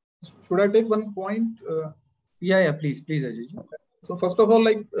 So should I take one point? Yeah, please, Ajay. So first of all,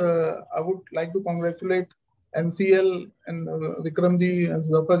 I would like to congratulate NCL and Vikramji and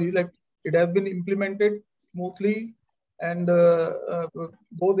Zafarji. Like it has been implemented smoothly. And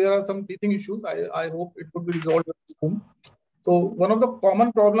though there are some teething issues, I hope it would be resolved soon. So one of the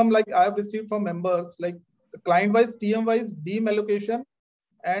common problem, like I have received from members, like the client-wise, TM-wise deem allocation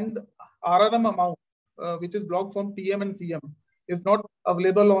and RRM amount, which is blocked from TM and CM, is not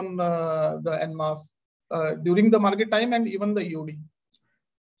available on the NMAS during the market time and even the EOD.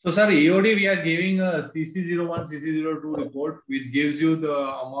 So, sir, EOD, we are giving a CC01, CC02 report, which gives you the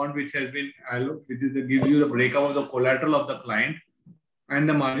amount which has been allocated, gives you the breakup of the collateral of the client and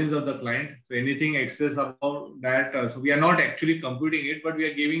the margins of the client. So, anything excess about that, so we are not actually computing it, but we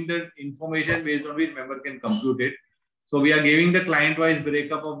are giving the information based on which member can compute it. So, we are giving the client-wise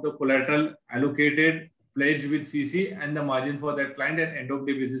breakup of the collateral allocated, pledged with CC and the margin for that client at end of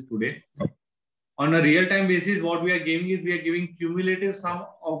day basis today. On a real-time basis, what we are giving is we are giving cumulative sum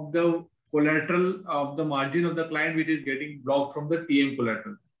of the collateral of the margin of the client, which is getting blocked from the TM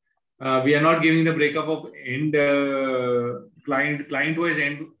collateral. We are not giving the breakup of end client-wise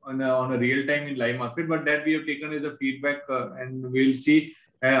end on a real-time in live market, but that we have taken as a feedback and we'll see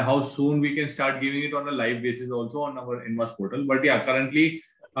how soon we can start giving it on a live basis also on our NMAS portal. But yeah, currently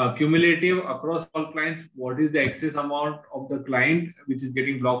cumulative across all clients, what is the excess amount of the client which is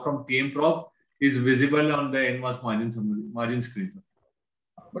getting blocked from TM prop is visible on the NMAS margin screen.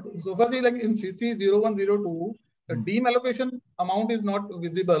 But so far, like in CC0102, the deem allocation amount is not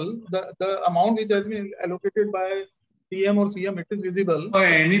visible. The amount which has been allocated by TM or CM, it is visible.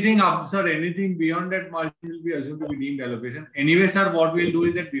 Anything up, sir, anything beyond that margin will be assumed to be deemed allocation. Anyway, sir, what we'll do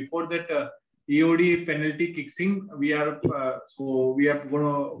is that before that EOD penalty kicks in, we are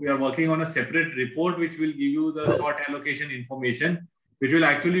working on a separate report which will give you the short allocation information, which will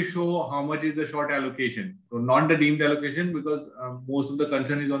actually show how much is the short allocation. So not the deemed allocation, because most of the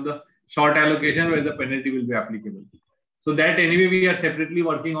concern is on the short allocation where the penalty will be applicable. So that anyway we are separately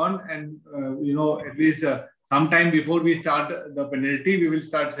working on, and at least sometime before we start the penalty, we will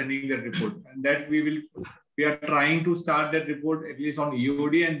start sending that report, and that we are trying to start that report at least on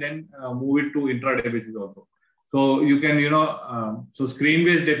EOD and then move it to intraday basis also. So you can so screen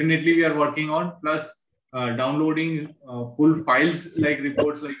based definitely we are working on, plus downloading full files like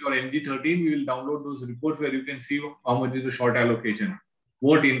reports like your MG13. We will download those reports where you can see how much is the short allocation,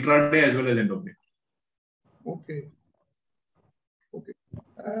 both intraday as well as end of day. Okay.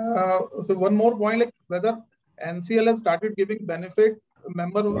 So one more point, like whether NCL has started giving benefit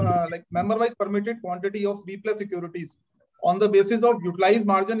member-wise permitted quantity of B+ securities on the basis of utilized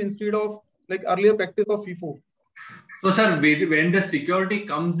margin instead of like earlier practice of FIFO. So, sir, when the security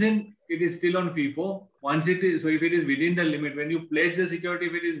comes in, it is still on FIFO. Once it is, so if it is within the limit, when you pledge the security,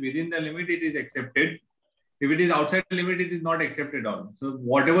 if it is within the limit, it is accepted. If it is outside the limit, it is not accepted on. So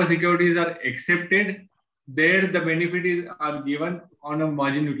whatever securities are accepted, there the benefit are given on a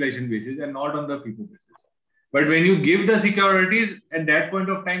margin utilization basis and not on the FIFO basis. But when you give the securities, at that point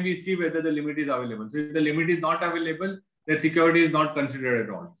of time, we see whether the limit is available. So if the limit is not available, that security is not considered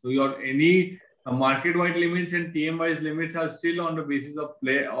at all. So your any market-wide limits and TM-wise limits are still on the basis of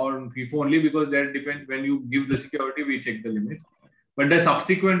play or FIFO only, because that depends when you give the security, we check the limits. But the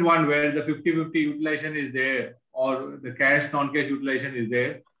subsequent one where the 50-50 utilization is there or the cash non-cash utilization is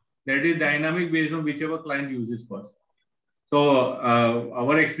there, that is dynamic based on whichever client uses first. So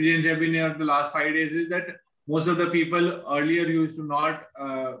our experience have been in the last 5 days is that most of the people earlier used to not,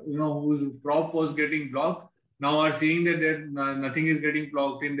 whose prop was getting blocked, now are seeing that nothing is getting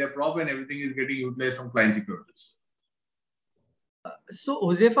blocked in their prop and everything is getting utilized from client securities. So,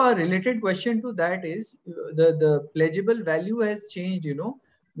 Josefa, a related question to that is the pledgeable value has changed,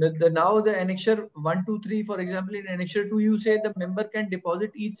 now the annexure 1, 2, 3, for example, in annexure 2, you say the member can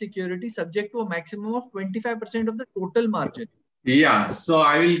deposit each security subject to a maximum of 25% of the total margin. Yeah, so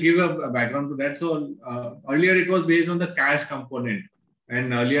I will give a background to that. So earlier it was based on the cash component.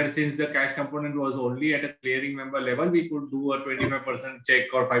 And earlier, since the cash component was only at a clearing member level, we could do a 25% check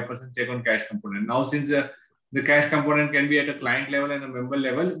or 5% check on cash component. Now, since the cash component can be at a client level and a member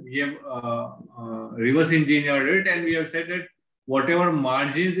level, we have reverse engineered it, and we have said that whatever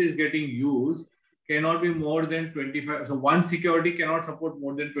margins is getting used cannot be more than 25. So one security cannot support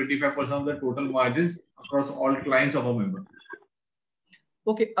more than 25% of the total margins across all clients of a member.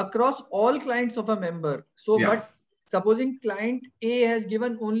 Okay, across all clients of a member. So, yeah. But supposing client A has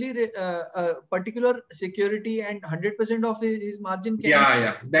given only a particular security and 100% of his margin can...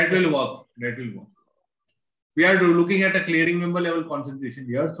 Yeah, that will work. That will work. We are looking at a clearing member level concentration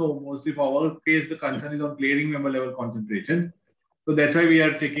here. So mostly for our case, the concern is on clearing member level concentration. So that's why we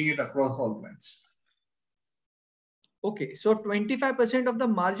are checking it across all clients. Okay, so 25% of the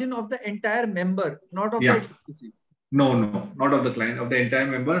margin of the entire member, not of the HPC. No, not of the client, of the entire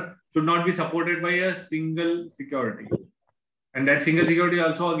member should not be supported by a single security. And that single security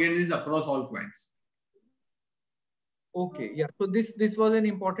also again is across all clients. Okay, yeah. So this was an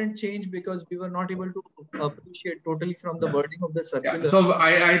important change because we were not able to appreciate totally from the wording of the circular. Yeah. So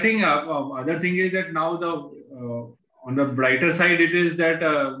I think other thing is that now on the brighter side, it is that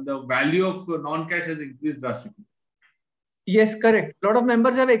the value of non-cash has increased drastically. Yes, correct. A lot of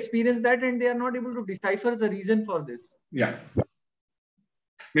members have experienced that and they are not able to decipher the reason for this. Yeah.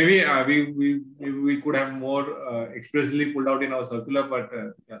 Maybe we could have more expressly pulled out in our circular, but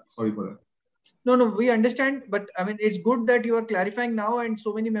yeah, sorry for that. No, we understand, but I mean, it's good that you are clarifying now and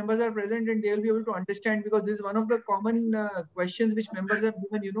so many members are present and they will be able to understand, because this is one of the common questions which members have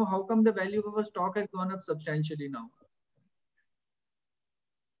given, how come the value of our stock has gone up substantially now?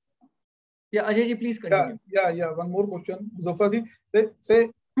 Yeah, Ajay, please continue. Yeah. One more question. Zofadi, they say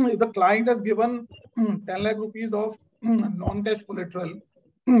if the client has given 10 lakh rupees of non-cash collateral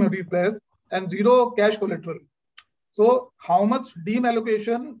replace and 0 cash collateral. So how much deem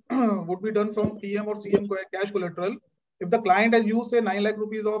allocation would be done from TM or CM cash collateral if the client has used say 9 lakh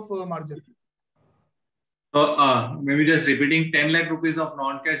rupees of margin? So maybe just repeating, 10 lakh rupees of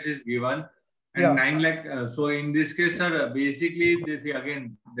non-cash is given and 9 lakh. So in this case, sir, basically they say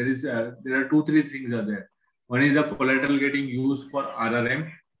again, there are 2-3 things are there. One is the collateral getting used for RRM.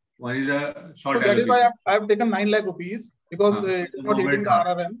 One is a short. So that is why I have taken 9 lakh rupees because it's not hitting the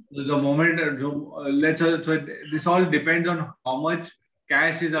RRM. The moment, so this all depends on how much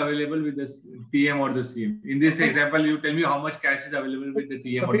cash is available with the TM or the CM. In this example, you tell me how much cash is available with the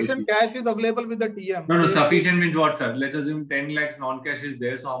TM or the CM. Sufficient cash is available with the TM. No, sufficient means what, sir? Let's assume 10 lakhs non-cash is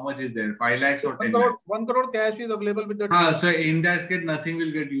there. So how much is there? 5 lakhs or 10 lakhs? 1 crore cash is available with the TM. So in that case, nothing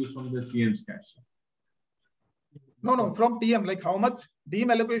will get used from the CM's cash. No, from TM. Like how much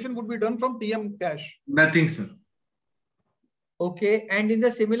deem allocation would be done from TM cash? Nothing, sir. Okay, and in the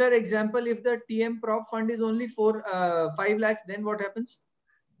similar example, if the TM prop fund is only for 5 lakhs, then what happens?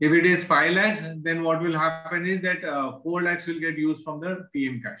 If it is 5 lakhs, then what will happen is that 4 lakhs will get used from the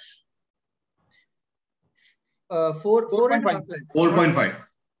TM cash. 4.5 lakhs. 4.5.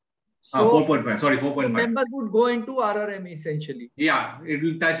 So 4.5. Sorry, 4.5. The member would go into RRM essentially. Yeah, it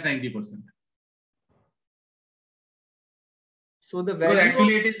will touch 90%. So the value. So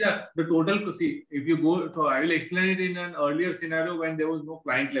actually, it is the total. See, if you go, so I will explain it in an earlier scenario when there was no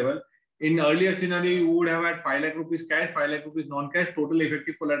client level. In earlier scenario, you would have had 5 lakh rupees cash, 5 lakh rupees non-cash. Total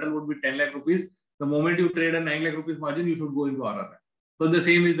effective collateral would be 10 lakh rupees. The moment you trade a 9 lakh rupees margin, you should go into RRM. So the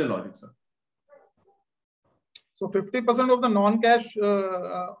same is the logic, sir. So 50% of the non-cash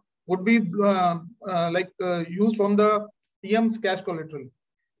would be used from the TM's cash collateral.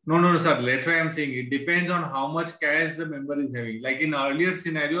 No, sir. That's why I'm saying it depends on how much cash the member is having. Like in earlier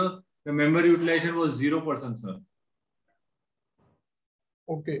scenario, the member utilization was 0%, sir.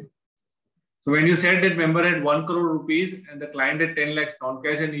 Okay. So when you said that member had 1 crore rupees and the client had 10 lakhs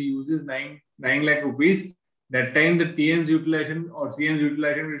non-cash and he uses 9 lakh rupees, that time the TN's utilization or CN's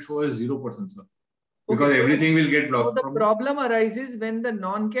utilization will show as 0%, sir. Because Okay, everything will get blocked. So the problem arises when the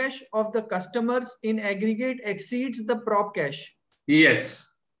non-cash of the customers in aggregate exceeds the prop cash. Yes.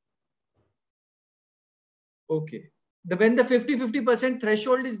 Okay. When the 50-50%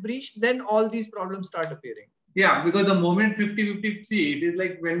 threshold is breached, then all these problems start appearing. Yeah, because the moment 50-50, see, it is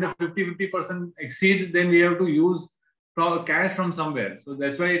like when the 50-50% exceeds, then we have to use cash from somewhere. So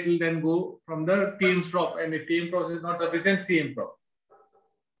that's why it will then go from the TM's prop, and if TM prop is not sufficient, CM prop.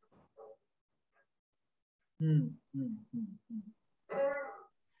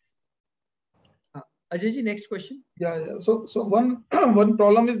 Ajay ji, next question. Yeah. So one one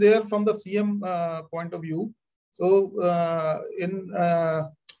problem is there from the CM point of view. So in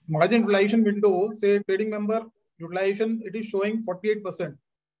margin utilization window, say trading member utilization, it is showing 48%.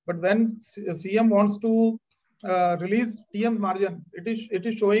 But when CM wants to release TM margin, it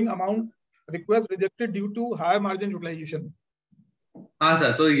is showing amount request rejected due to higher margin utilization.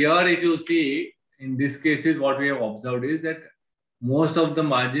 Sir. So here, if you see, in this cases, what we have observed is that most of the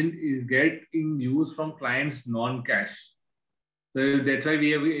margin is getting used from clients non-cash. So that's why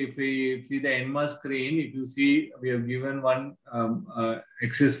we have, if we see the ENMA screen, if you see, we have given one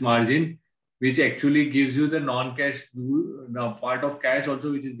excess margin, which actually gives you the non-cash, the part of cash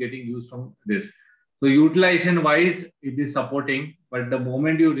also, which is getting used from this. So utilization wise, it is supporting, but the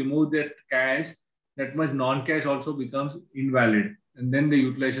moment you remove that cash, that much non-cash also becomes invalid, and then the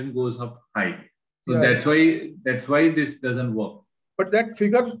utilization goes up high. So that's why this doesn't work. But that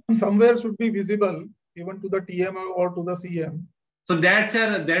figure somewhere should be visible even to the TM or to the CM. So that's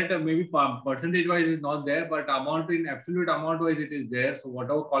that maybe percentage wise is not there, but amount in absolute amount wise it is there. So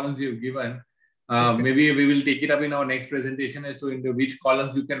whatever columns you've given, maybe we will take it up in our next presentation as to into which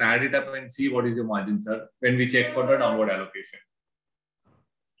columns you can add it up and see what is your margin, sir, when we check for the downward allocation.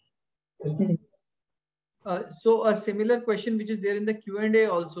 So a similar question which is there in the Q&A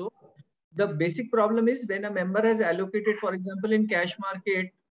also. The basic problem is when a member has allocated, for example, in cash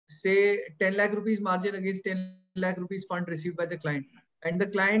market, say 10 lakh rupees margin against 10 lakh rupees fund received by the client, and the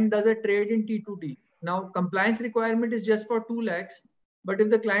client does a trade in T2T. Now compliance requirement is just for 2 lakhs, but if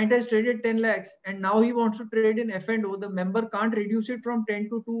the client has traded 10 lakhs and now he wants to trade in F&O, the member can't reduce it from 10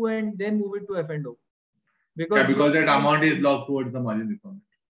 to 2 and then move it to F&O. Because that amount is blocked towards the margin requirement.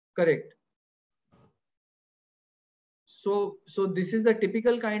 Correct. So this is the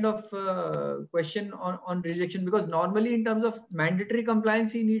typical kind of question on rejection, because normally in terms of mandatory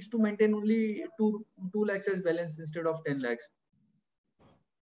compliance, he needs to maintain only 2 lakhs as balance instead of 10 lakhs.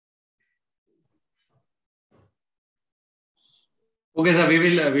 Okay, sir,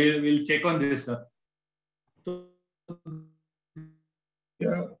 we'll check on this, sir.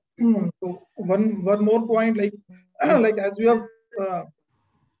 Yeah. So one more point, like as you have.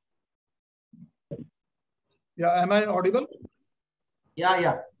 Yeah, am I audible?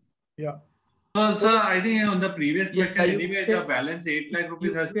 Yeah. So, sir, I think on the previous question, anyway, the balance 8 lakh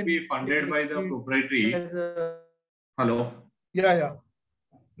rupees has to be funded by the proprietary. Hello? Yeah.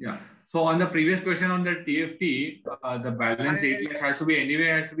 So on the previous question on the TFT, the balance 8 lakh has to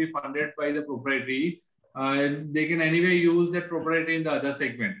be funded by the proprietary. They can anyway use that proprietary in the other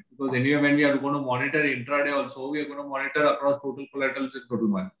segment, because anyway, when we are going to monitor intraday also, we are going to monitor across total collaterals and total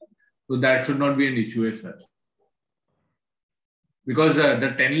money. So that should not be an issue as such. Because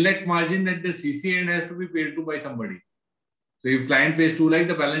the 10 lakh margin at the CC end has to be paid to by somebody. So if client pays 2 lakh,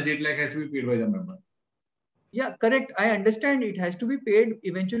 the balance 8 lakh has to be paid by the member. Yeah, correct. I understand it has to be paid.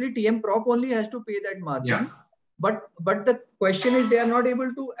 Eventually, TM prop only has to pay that margin. Yeah. But the question is, they are not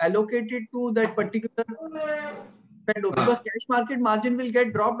able to allocate it to that particular window, because cash market margin will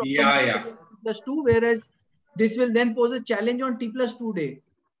get dropped. Yeah. T+2, whereas this will then pose a challenge on T+2 day.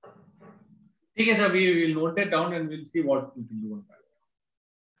 Okay, sir, we will note that down and we'll see what we can do on that.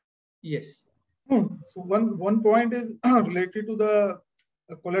 Yes. So one point is related to the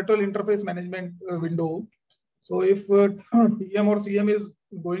collateral interface management window. So if TM or CM is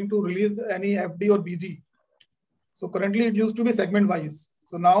going to release any FD or BG, so currently it used to be segment wise.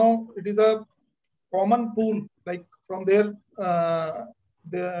 So now it is a common pool, like from there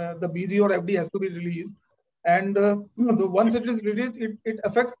the BG or FD has to be released, and once it is released, it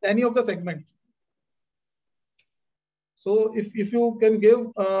affects any of the segment. So if you can give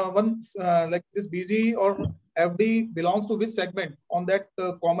one like this BG or FD belongs to which segment on that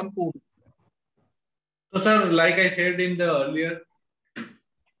common pool? So, sir, like I said in the earlier,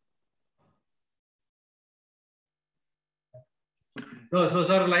 so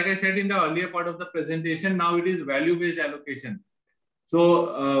sir, like I said in the earlier part of the presentation, now it is value-based allocation.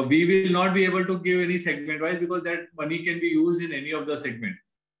 So we will not be able to give any segment wise because that money can be used in any of the segment.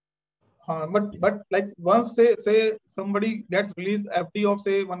 But like once say somebody gets released FD of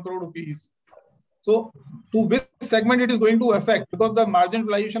say 1 crore rupees, so to which segment it is going to affect, because the margin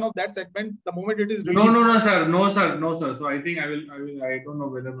valuation of that segment the moment it is released. No, sir. So I think I don't know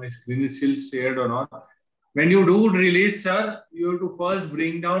whether my screen is still shared or not. When you do release, sir, you have to first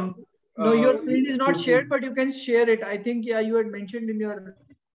bring down. No, your screen is not shared, but you can share it. I think, yeah, you had mentioned in your.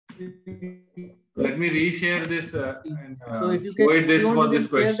 Let me reshare this and so if you show can, it this for this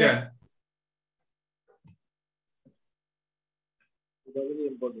question. That is very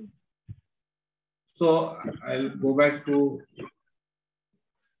important. So I'll go back to.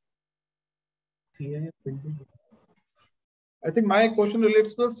 I think my question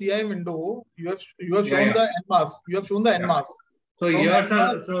relates to the CI window. You have shown the NMAS. You have shown the NMAS. So here,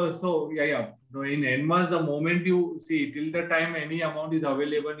 sir. So yeah. So in NMAS, the moment you see till the time any amount is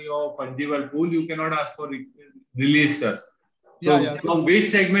available in your fungible pool, you cannot ask for release, sir. So from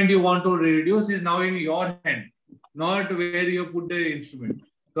which segment you want to reduce is now in your hand, not where you put the instrument.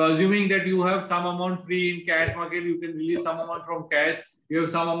 So assuming that you have some amount free in cash market, you can release some amount from cash. You have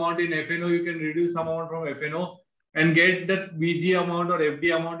some amount in FNO, you can reduce some amount from FNO and get that BG amount or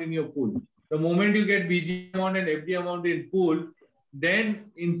FD amount in your pool. The moment you get BG amount and FD amount in pool,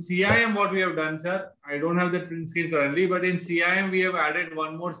 then in CIM what we have done, sir, I don't have the print screen currently, but in CIM we have added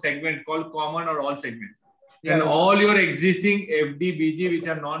one more segment called common or all segments. And all your existing FD, BG which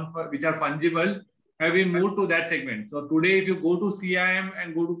are fungible have been moved to that segment. So today, if you go to CIM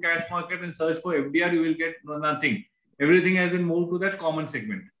and go to cash market and search for FDR, you will get nothing. Everything has been moved to that common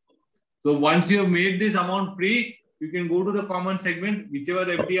segment. So once you have made this amount free, you can go to the common segment, whichever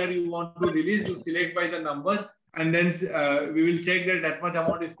FDR you want to release, you select by the number, and then we will check that that much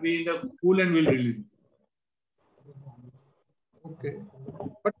amount is free in the pool and we'll release it. Okay.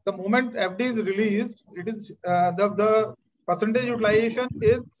 But the moment FD is released, it is the percentage utilization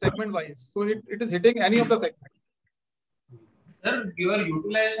is segment wise. So it is hitting any of the segment. Sir, your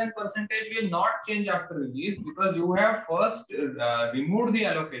utilization percentage will not change after release because you have first removed the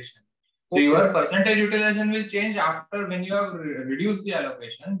allocation. So your percentage utilization will change after when you have reduced the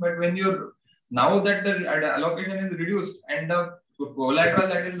allocation. But when you're now that the allocation is reduced and the collateral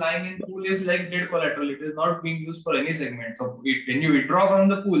that is lying in pool is like dead collateral, it is not being used for any segment. So when you withdraw from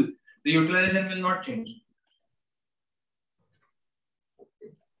the pool, the utilization will not change.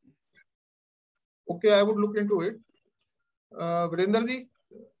 Okay, I would look into it. Virendraji?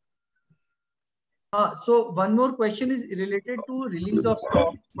 So one more question is related to release of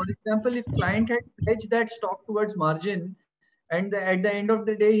stock. For example, if client had pledged that stock towards margin and at the end of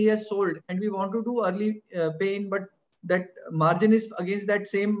the day he has sold and we want to do early pay-in, but that margin is against that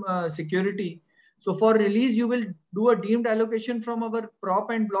same security. So for release, you will do a deemed allocation from our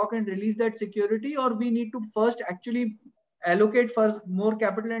prop and block and release that security, or we need to first actually allocate for more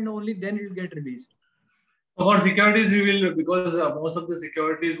capital and only then it will get released? So for securities, we will, because most of the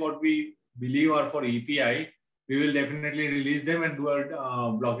securities what we believe are for EPI, we will definitely release them and do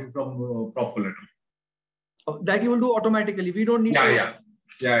a blocking from prop collateral. That you will do automatically. We don't need to.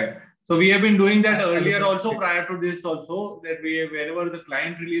 Yeah. So we have been doing that earlier also, prior to this also, that we have, wherever the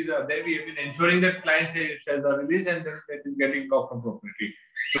client release are there, we have been ensuring that client shares are released and then that is getting blocked from proprietary.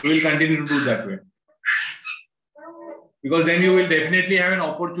 So we will continue to do that way. Because then you will definitely have an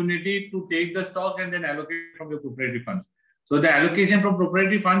opportunity to take the stock and then allocate from your proprietary funds. So the allocation from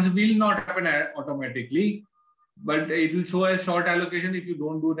proprietary funds will not happen automatically, but it will show as short allocation if you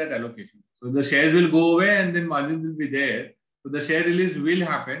don't do that allocation. So the shares will go away and then margins will be there. So the share release will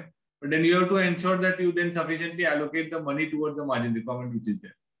happen, but then you have to ensure that you then sufficiently allocate the money towards the margin requirement which is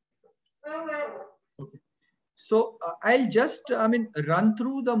there. Okay. So I'll just, run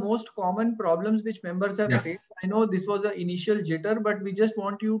through the most common problems which members have faced. I know this was an initial jitter, but we just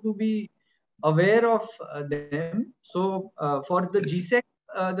want you to be aware of them. So for the GSEC,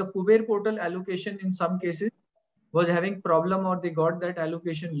 the Kuber portal allocation in some cases was having problem, or they got that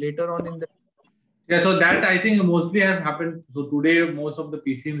allocation later on in the. Yeah, so that I think mostly has happened. So today, most of the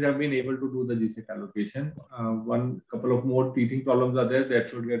PCMs have been able to do the GSEC allocation. One couple of more teething problems are there that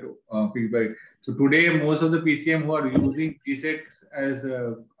should get fixed by. So today, most of the PCM who are using GSEC as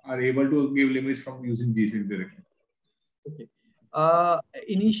are able to give limits from using GSEC directly. Okay.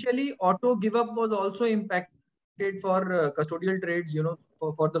 Initially, auto give up was also impacted for custodial trades.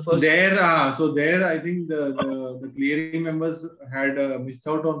 For the first. So there, I think the clearing members had missed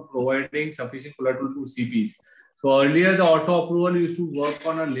out on providing sufficient collateral to CPs. So earlier, the auto approval used to work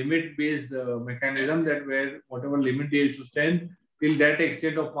on a limit-based mechanism that where whatever limit they used to send till that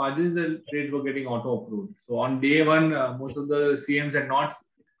extent of margins, the trades were getting auto-approved. So on day one, most of the CMs had not.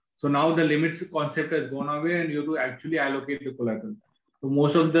 So now the limits concept has gone away and you have to actually allocate the collateral. So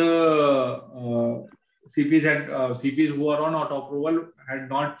most of the CPs who are on auto-approval had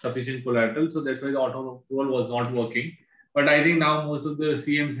not sufficient collateral. So that's why the auto-approval was not working. But I think now most of the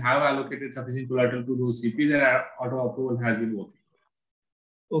CMs have allocated sufficient collateral to those CPs and auto-approval has been working.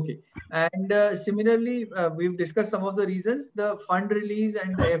 Okay. And similarly, we've discussed some of the reasons. The fund release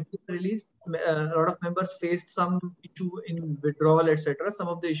and the FD release, a lot of members faced some issue in withdrawal, etc. Some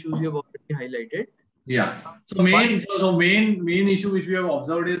of the issues you have already highlighted. Yeah. So main issue which we have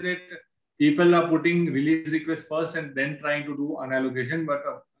observed is that people are putting release request first and then trying to do unallocation. But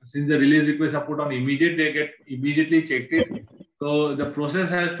since the release requests are put on immediate, they get immediately checked it. So the process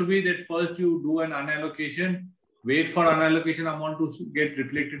has to be that first you do an unallocation, wait for unallocation amount to get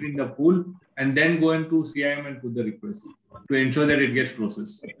reflected in the pool, and then go into CIM and put the request to ensure that it gets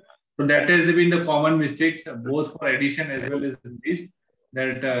processed. So that has been the common mistakes, both for addition as well as release.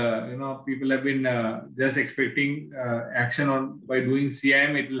 That people have been just expecting action on by doing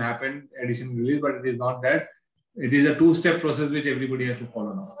CIM, it will happen addition release, but it is not that. It is a two-step process which everybody has to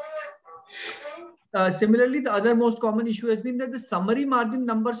follow now. Similarly, the other most common issue has been that the summary margin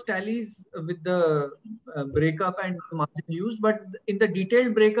numbers tallies with the breakup and the margin used, but in the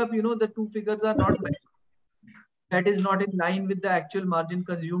detailed breakup, the two figures are not matched. That is not in line with the actual margin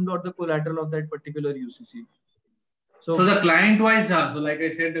consumed or the collateral of that particular UCC. So the client-wise, so like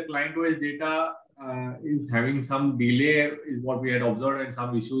I said, the client-wise data is having some delay, is what we had observed, and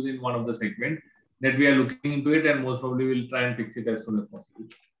some issues in one of the segment that we are looking into it, and most probably we'll try and fix it as soon as possible.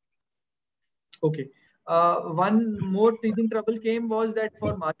 Okay. One more teething trouble came was that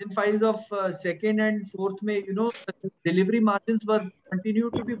for margin files of 2nd and 4th May, the delivery margins were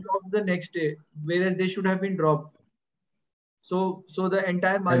continued to be blocked the next day, whereas they should have been dropped. So the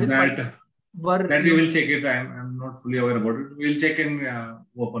entire margin files were. That we will check it. I'm not fully aware about it. We'll check and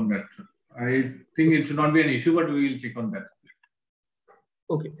work on that. I think it should not be an issue, but we will check on that.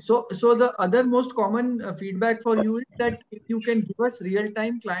 Okay, so the other most common feedback for you is that if you can give us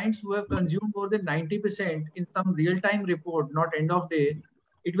real-time clients who have consumed more than 90% in some real-time report, not end of day,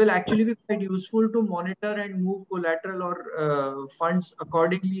 it will actually be quite useful to monitor and move collateral or funds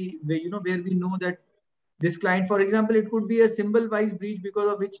accordingly. Where we know that this client, for example, it could be a symbol-wise breach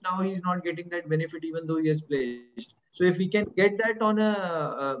because of which now he's not getting that benefit even though he has pledged. So if we can get that on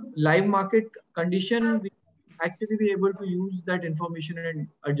a live market condition, we actually be able to use that information and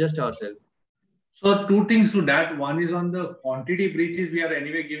adjust ourselves. So two things to that. One is on the quantity breaches, we are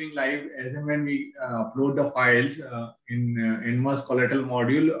anyway giving live as and when we upload the files in NMAS collateral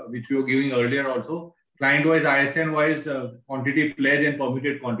module, which we were giving earlier also. Client-wise, ISN-wise, quantity pledge and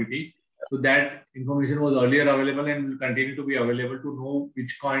permitted quantity. So that information was earlier available and will continue to be available to know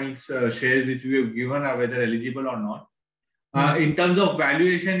which coins, shares which we have given are whether eligible or not. In terms of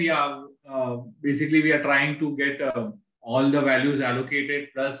valuation, basically we are trying to get all the values allocated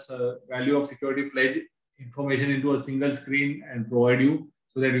plus value of security pledge information into a single screen and provide you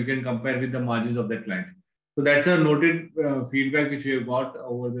so that you can compare with the margins of that client. So that's a noted feedback which we have got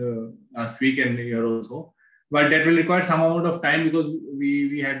over the last week and year also. But that will require some amount of time because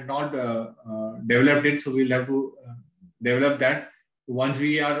we had not developed it. So we'll have to develop that. Once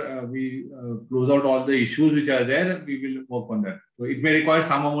we close out all the issues which are there, we will work on that. So it may require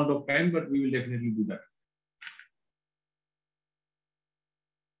some amount of time, but we will definitely do that.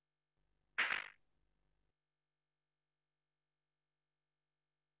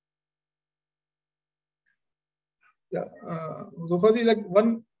 Yeah, so firstly, like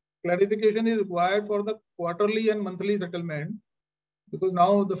one clarification is required for the quarterly and monthly settlement, because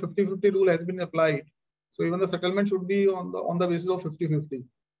now the 50-50 rule has been applied. So even the settlement should be on the basis of 50-50.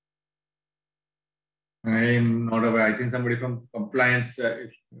 I am not aware. I think somebody from compliance,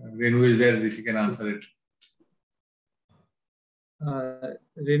 if Renu is there, she can answer it.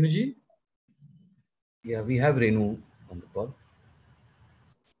 Renuji? Yeah, we have Renu on the call.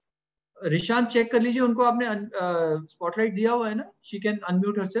 Rishant check कर लीजिए, उनको आपने spotlight दिया हुआ है ना? She can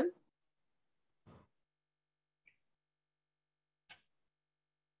unmute herself.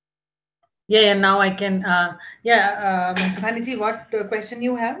 Yeah, now I can. Municipality, what question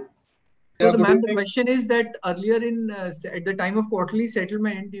you have? So, ma'am, the question is that earlier at the time of quarterly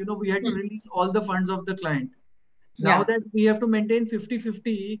settlement, we had to release all the funds of the client. Now that we have to maintain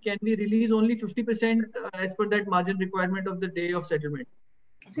 50-50, can we release only 50% as per that margin requirement of the day of settlement?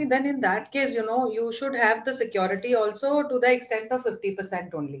 See, then in that case, you should have the security also to the extent of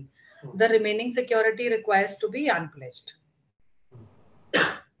 50% only. The remaining security requires to be unpledged.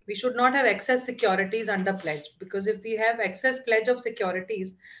 We should not have excess securities under pledge, because if we have excess pledge of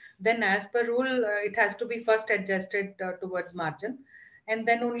securities, then as per rule, it has to be first adjusted towards margin, and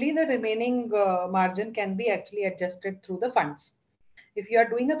then only the remaining margin can be actually adjusted through the funds. If you are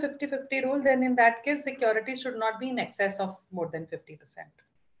doing a 50-50 rule, then in that case, securities should not be in excess of more than 50%.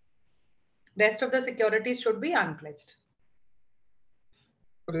 Rest of the securities should be unpledged.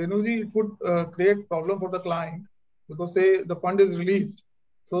 Renuji, it would create problem for the client, because say the fund is released.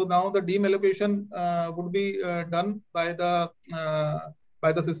 So now the deem allocation would be done by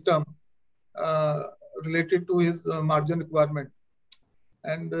the system related to his margin requirement.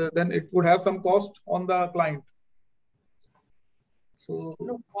 And then it would have some cost on the client. So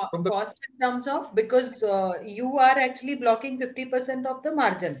no, cost in terms of, because you are actually blocking 50% of the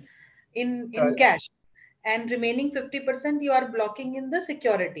margin in cash, and remaining 50% you are blocking in the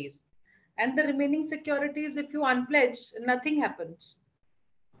securities. And the remaining securities, if you unpledge, nothing happens.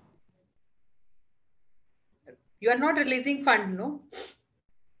 You are not releasing fund, no?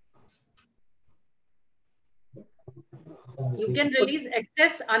 You can release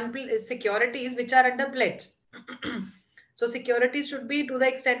excess securities which are under pledge. So securities should be to the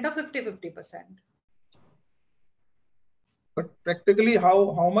extent of 50-50%. But practically,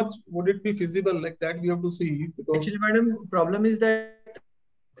 how much would it be feasible? Like that, we have to see. Because actually, madam, problem is that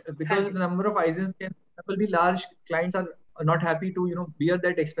because the number of ISINs will be large, clients are not happy to bear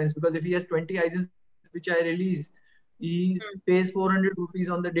that expense, because if he has 20 ISINs which I release, he pays 400 rupees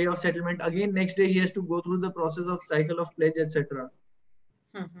on the day of settlement. Again, next day he has to go through the process of cycle of pledge, etc.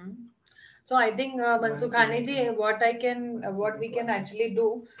 So I think Mansukhani ji, what we can actually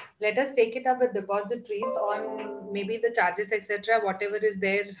do, let us take it up with depositories on maybe the charges, etc. Whatever is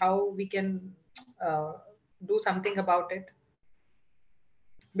there, how we can do something about it.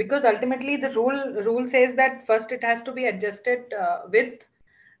 Because ultimately the rule says that first it has to be adjusted with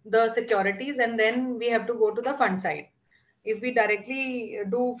the securities, and then we have to go to the fund side. If we directly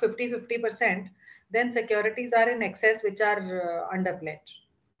do 50-50%, then securities are in excess which are under pledge.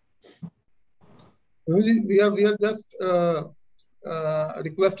 We are just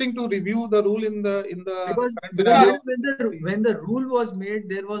requesting to review the rule in the because when the rule was made,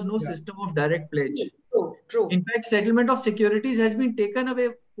 there was no system of direct pledge. True. In fact, settlement of securities has been taken away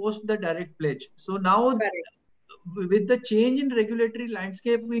post the direct pledge. So now, with the change in regulatory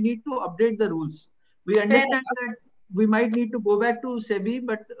landscape, we need to update the rules. We understand that we might need to go back to SEBI,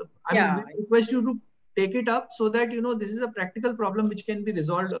 but I mean, we request you to take it up so that this is a practical problem which can be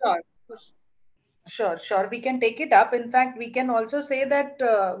resolved. Sure. We can take it up. In fact, we can also say that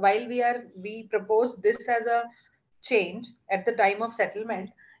while we propose this as a change at the time of settlement,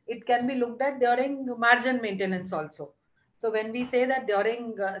 it can be looked at during margin maintenance also. So when we say that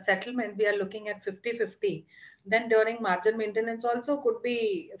during settlement, we are looking at 50-50, then during margin maintenance also could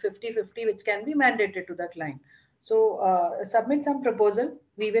be 50-50, which can be mandated to the client. So submit some proposal.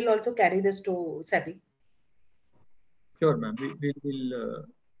 We will also carry this to SEBI. Sure, ma'am. We will.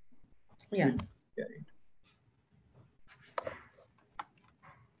 Yeah. We'll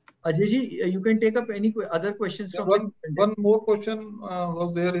Ajay, you can take up any other questions from one more question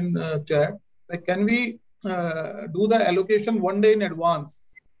was there in chat. Like, can we do the allocation one day in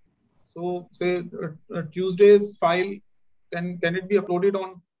advance? So, say Tuesday's file, can it be uploaded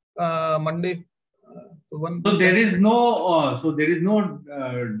on Monday? So there is no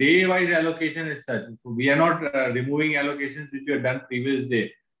day-wise allocation as such. So we are not removing allocations which we have done previous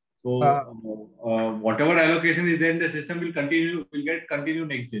day. So whatever allocation is there in the system will get continue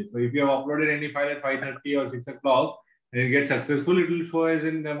next day. So if you have uploaded any file at 5:30 or 6 o'clock and it gets successful, it will show as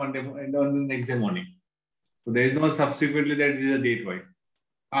in the Monday and on the next day morning. So there is no subsequently that it is a date wise.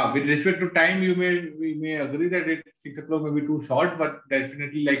 With respect to time, we may agree that 6 o'clock may be too short, but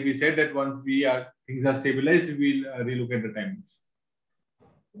definitely, like we said, that once things are stabilized, we will relook at the timings.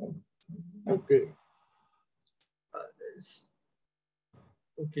 Okay.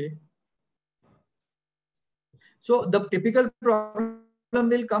 Okay. So the typical problem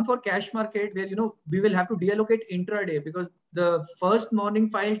will come for cash market, where we will have to deallocate intraday, because the first morning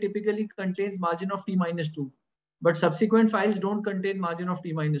file typically contains margin of T-2, but subsequent files don't contain margin of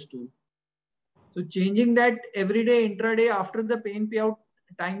T-2. So changing that every day intraday after the pay-in payout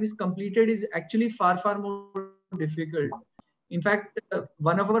time is completed is actually far more difficult. In fact,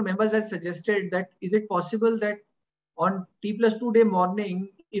 one of our members has suggested that is it possible that on T+2 day morning,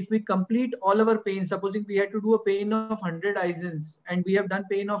 if we complete all our pay-in, supposing we had to do a pay-in of 100 ISINs and we have done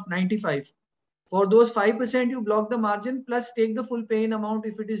pay-in of 95, for those 5% you block the margin plus take the full pay-in amount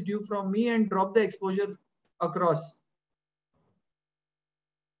if it is due from me and drop the exposure across.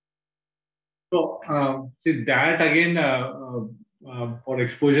 So see that again, for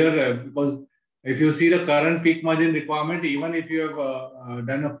exposure because if you see the current peak margin requirement, even if you have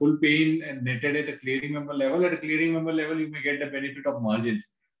done a full pay-in and netted at a clearing member level, you may get the benefit of margins.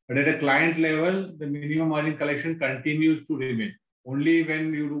 But at a client level, the minimum margin collection continues to remain. Only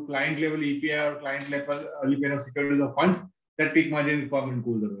when you do client level EPI or client level early payment of securities or funds, that peak margin requirement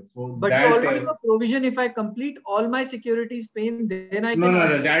goes away. So but you already have a provision. If I complete all my securities paying, then I can.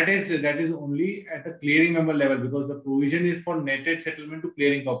 No. That is only at a clearing member level because the provision is for netted settlement to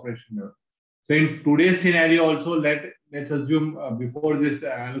clearing corporation level. So in today's scenario, also let's assume before this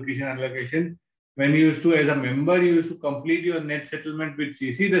allocation, when you used to, as a member, you used to complete your net settlement with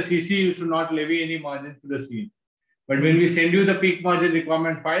CC. The CC used to not levy any margin to the CM. But when we send you the peak margin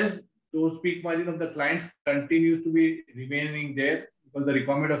requirement files, those peak margin of the clients continues to be remaining there because the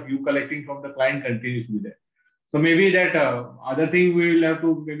requirement of you collecting from the client continues to be there. So maybe that other thing we will have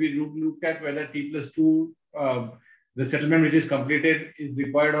to maybe look at whether T+2, the settlement which is completed is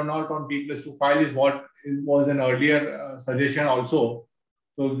required or not on T+2 file is what was an earlier suggestion also.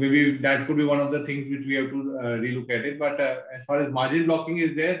 So maybe that could be one of the things which we have to relook at it. But as far as margin blocking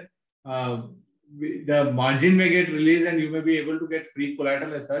is there, the margin may get released and you may be able to get free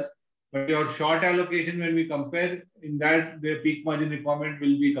collateral as such. But your short allocation, when we compare, in that the peak margin requirement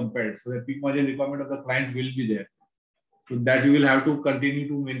will be compared. So the peak margin requirement of the client will be there. So that you will have to continue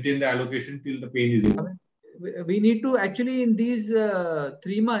to maintain the allocation till the pain is over. We need to actually in these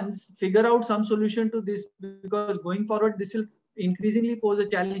 3 months figure out some solution to this, because going forward this will increasingly pose a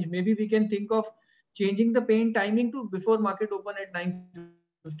challenge. Maybe we can think of changing the paying timing to before market open at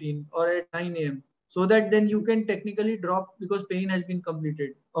 9:15 or at 9 a.m. so that then you can technically drop because paying has been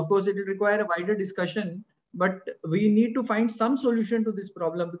completed. Of course, it will require a wider discussion, but we need to find some solution to this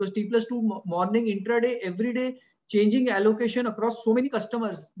problem because T+2 morning, intraday, every day changing allocation across so many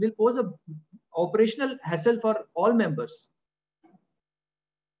customers will pose a operational hassle for all members.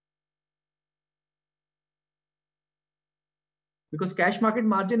 Because cash market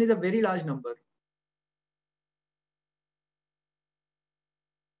margin is a very large number.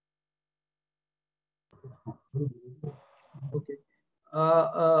 Okay.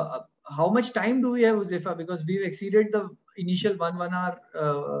 How much time do we have, Josefa? Because we've exceeded the initial one hour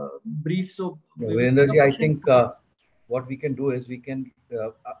brief. So, Virendraji, I think what we can do is we can,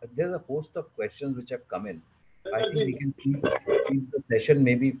 there's a host of questions which have come in. I think we can keep the session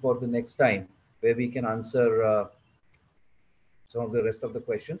maybe for the next time where we can answer some of the rest of the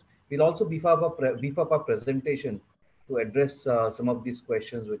questions. We'll also beef up our presentation to address some of these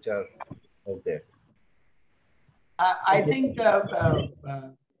questions which are out there. I think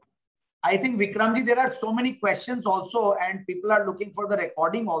Vikramji, there are so many questions also, and people are looking for the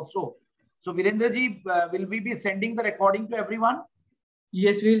recording also. So Virendraji, will we be sending the recording to everyone?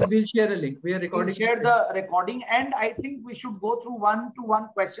 Yes, we'll share a link. We are recording. We'll share the recording, and I think we should go through one-to-one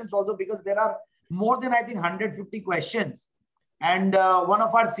questions also because there are more than I think 150 questions. And one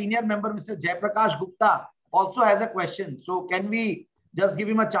of our senior member, Mr. Jaiprakash Gupta, also has a question. So can we just give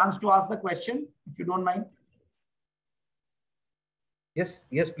him a chance to ask the question, if you don't mind? Yes,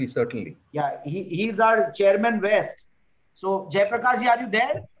 please, certainly. Yeah, he's our Chairman West. So Jaiprakash, are you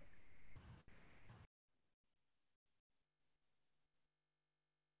there?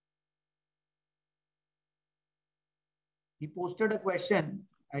 He posted a question,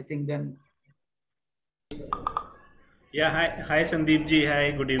 I think then. Yeah, hi Sandeep ji.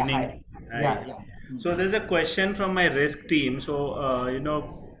 Hi, good evening. Hi. Yeah. So there's a question from my risk team. So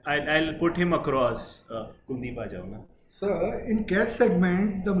I'll put him across. Kuldeep, aa jao na. Sir, in cash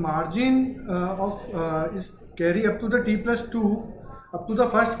segment, the margin is carry up to the T+2, up to the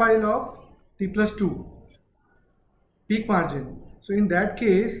first file of T+2 peak margin. So in that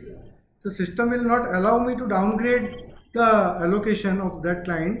case, the system will not allow me to downgrade the allocation of that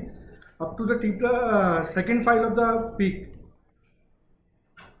client up to the second file of the peak.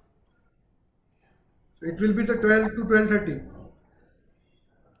 So it will be the 12 to 12:30.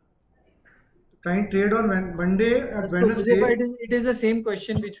 Client trade on Monday at Wednesday. It is the same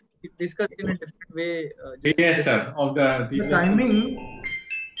question which we discussed in a different way. Yes, sir. Of the timing.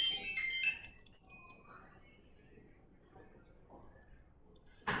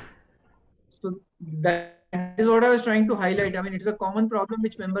 So that is what I was trying to highlight. I mean, it's a common problem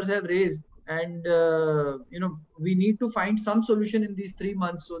which members have raised, and we need to find some solution in these 3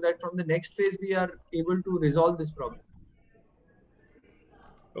 months so that from the next phase we are able to resolve this problem.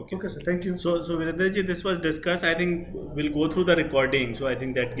 Okay, sir. Thank you. So Virendraji, this was discussed. I think we'll go through the recording. So I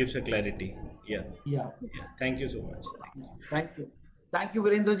think that gives a clarity. Yeah. Thank you so much. Thank you. Thank you,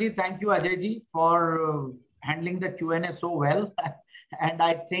 Virendraji. Thank you, Ajayji, for handling the Q&A so well. And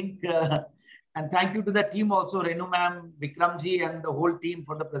I think And thank you to the team also, Renu ma'am, Vikramji, and the whole team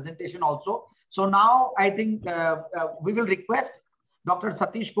for the presentation also. So now I think we will request Dr.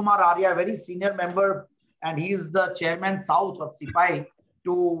 Satish Kumar Arya, a very senior member, and he is the chairman South of CPAI,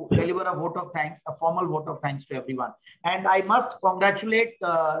 to deliver a vote of thanks, a formal vote of thanks to everyone. And I must congratulate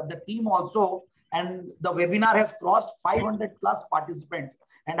the team also. And the webinar has crossed 500 plus participants.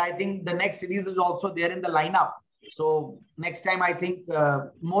 And I think the next series is also there in the lineup. So next time, I think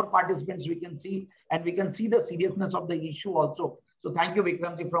more participants we can see, and we can see the seriousness of the issue also. So thank you,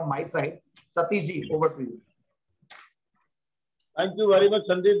 Vikramji, from my side. Satishji, over to you. Thank you very much,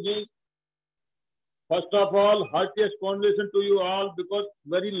 Sandeepji. First of all, heartiest congratulations to you all, because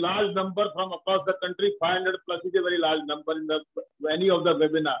very large number from across the country, 500 plus is a very large number in any of the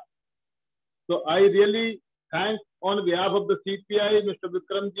webinar. So I really thank on behalf of the CPI, Mr.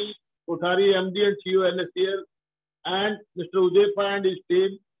 Vikramji, Kothari MD and CEO NSCL, and Mr. Ujaipa and his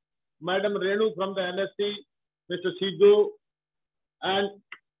team, Madam Renu from the NSC, Mr. Shijo, and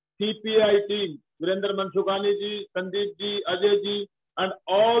CPI team, Virendra Mansukhani ji, Sandeep ji, Ajay ji, and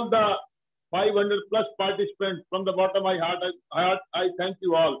all the 500 plus participants. From the bottom of my heart, I thank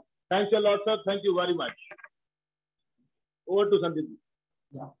you all. Thanks a lot, sir. Thank you very much. Over to Sandeep.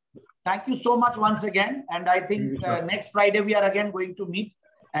 Yeah. Thank you so much once again. And I think next Friday we are again going to meet.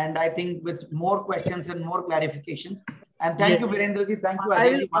 And I think with more questions and more clarifications. And thank you, Virendra ji. Thank you. I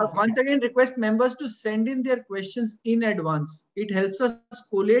will once again request members to send in their questions in advance. It helps us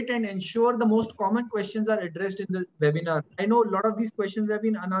collate and ensure the most common questions are addressed in the webinar. I know a lot of these questions have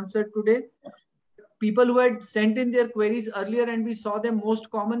been unanswered today. People who had sent in their queries earlier, and we saw the most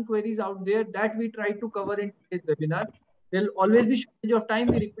common queries out there, that we tried to cover in today's webinar. There will always be shortage of time.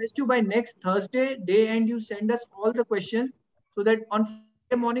 We request you by next Thursday day and you send us all the questions, so that on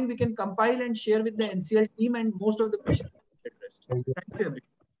Friday morning we can compile and share with the NCL team, and most of the questions are addressed. Thank you,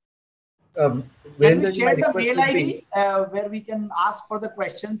 everyone. Can we share the mail ID where we can ask for the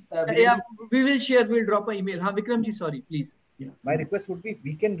questions? Yeah, we will share. We'll drop an email. Vikramji, sorry, please. Yeah. My request would be,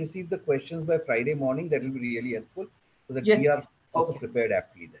 we can receive the questions by Friday morning. That will be really helpful, so that we are also prepared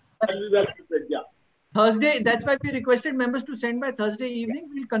aptly then. Yeah. Thursday, that's why we requested members to send by Thursday evening.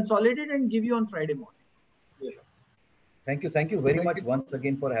 We'll consolidate and give you on Friday morning. Yeah. Thank you. Thank you very much once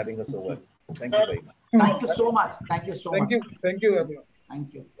again for having us over. Thank you very much. Thank you so much. Thank you so much. Thank you. Thank you, everyone.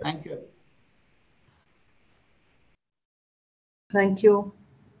 Thank you. Thank you. Thank you.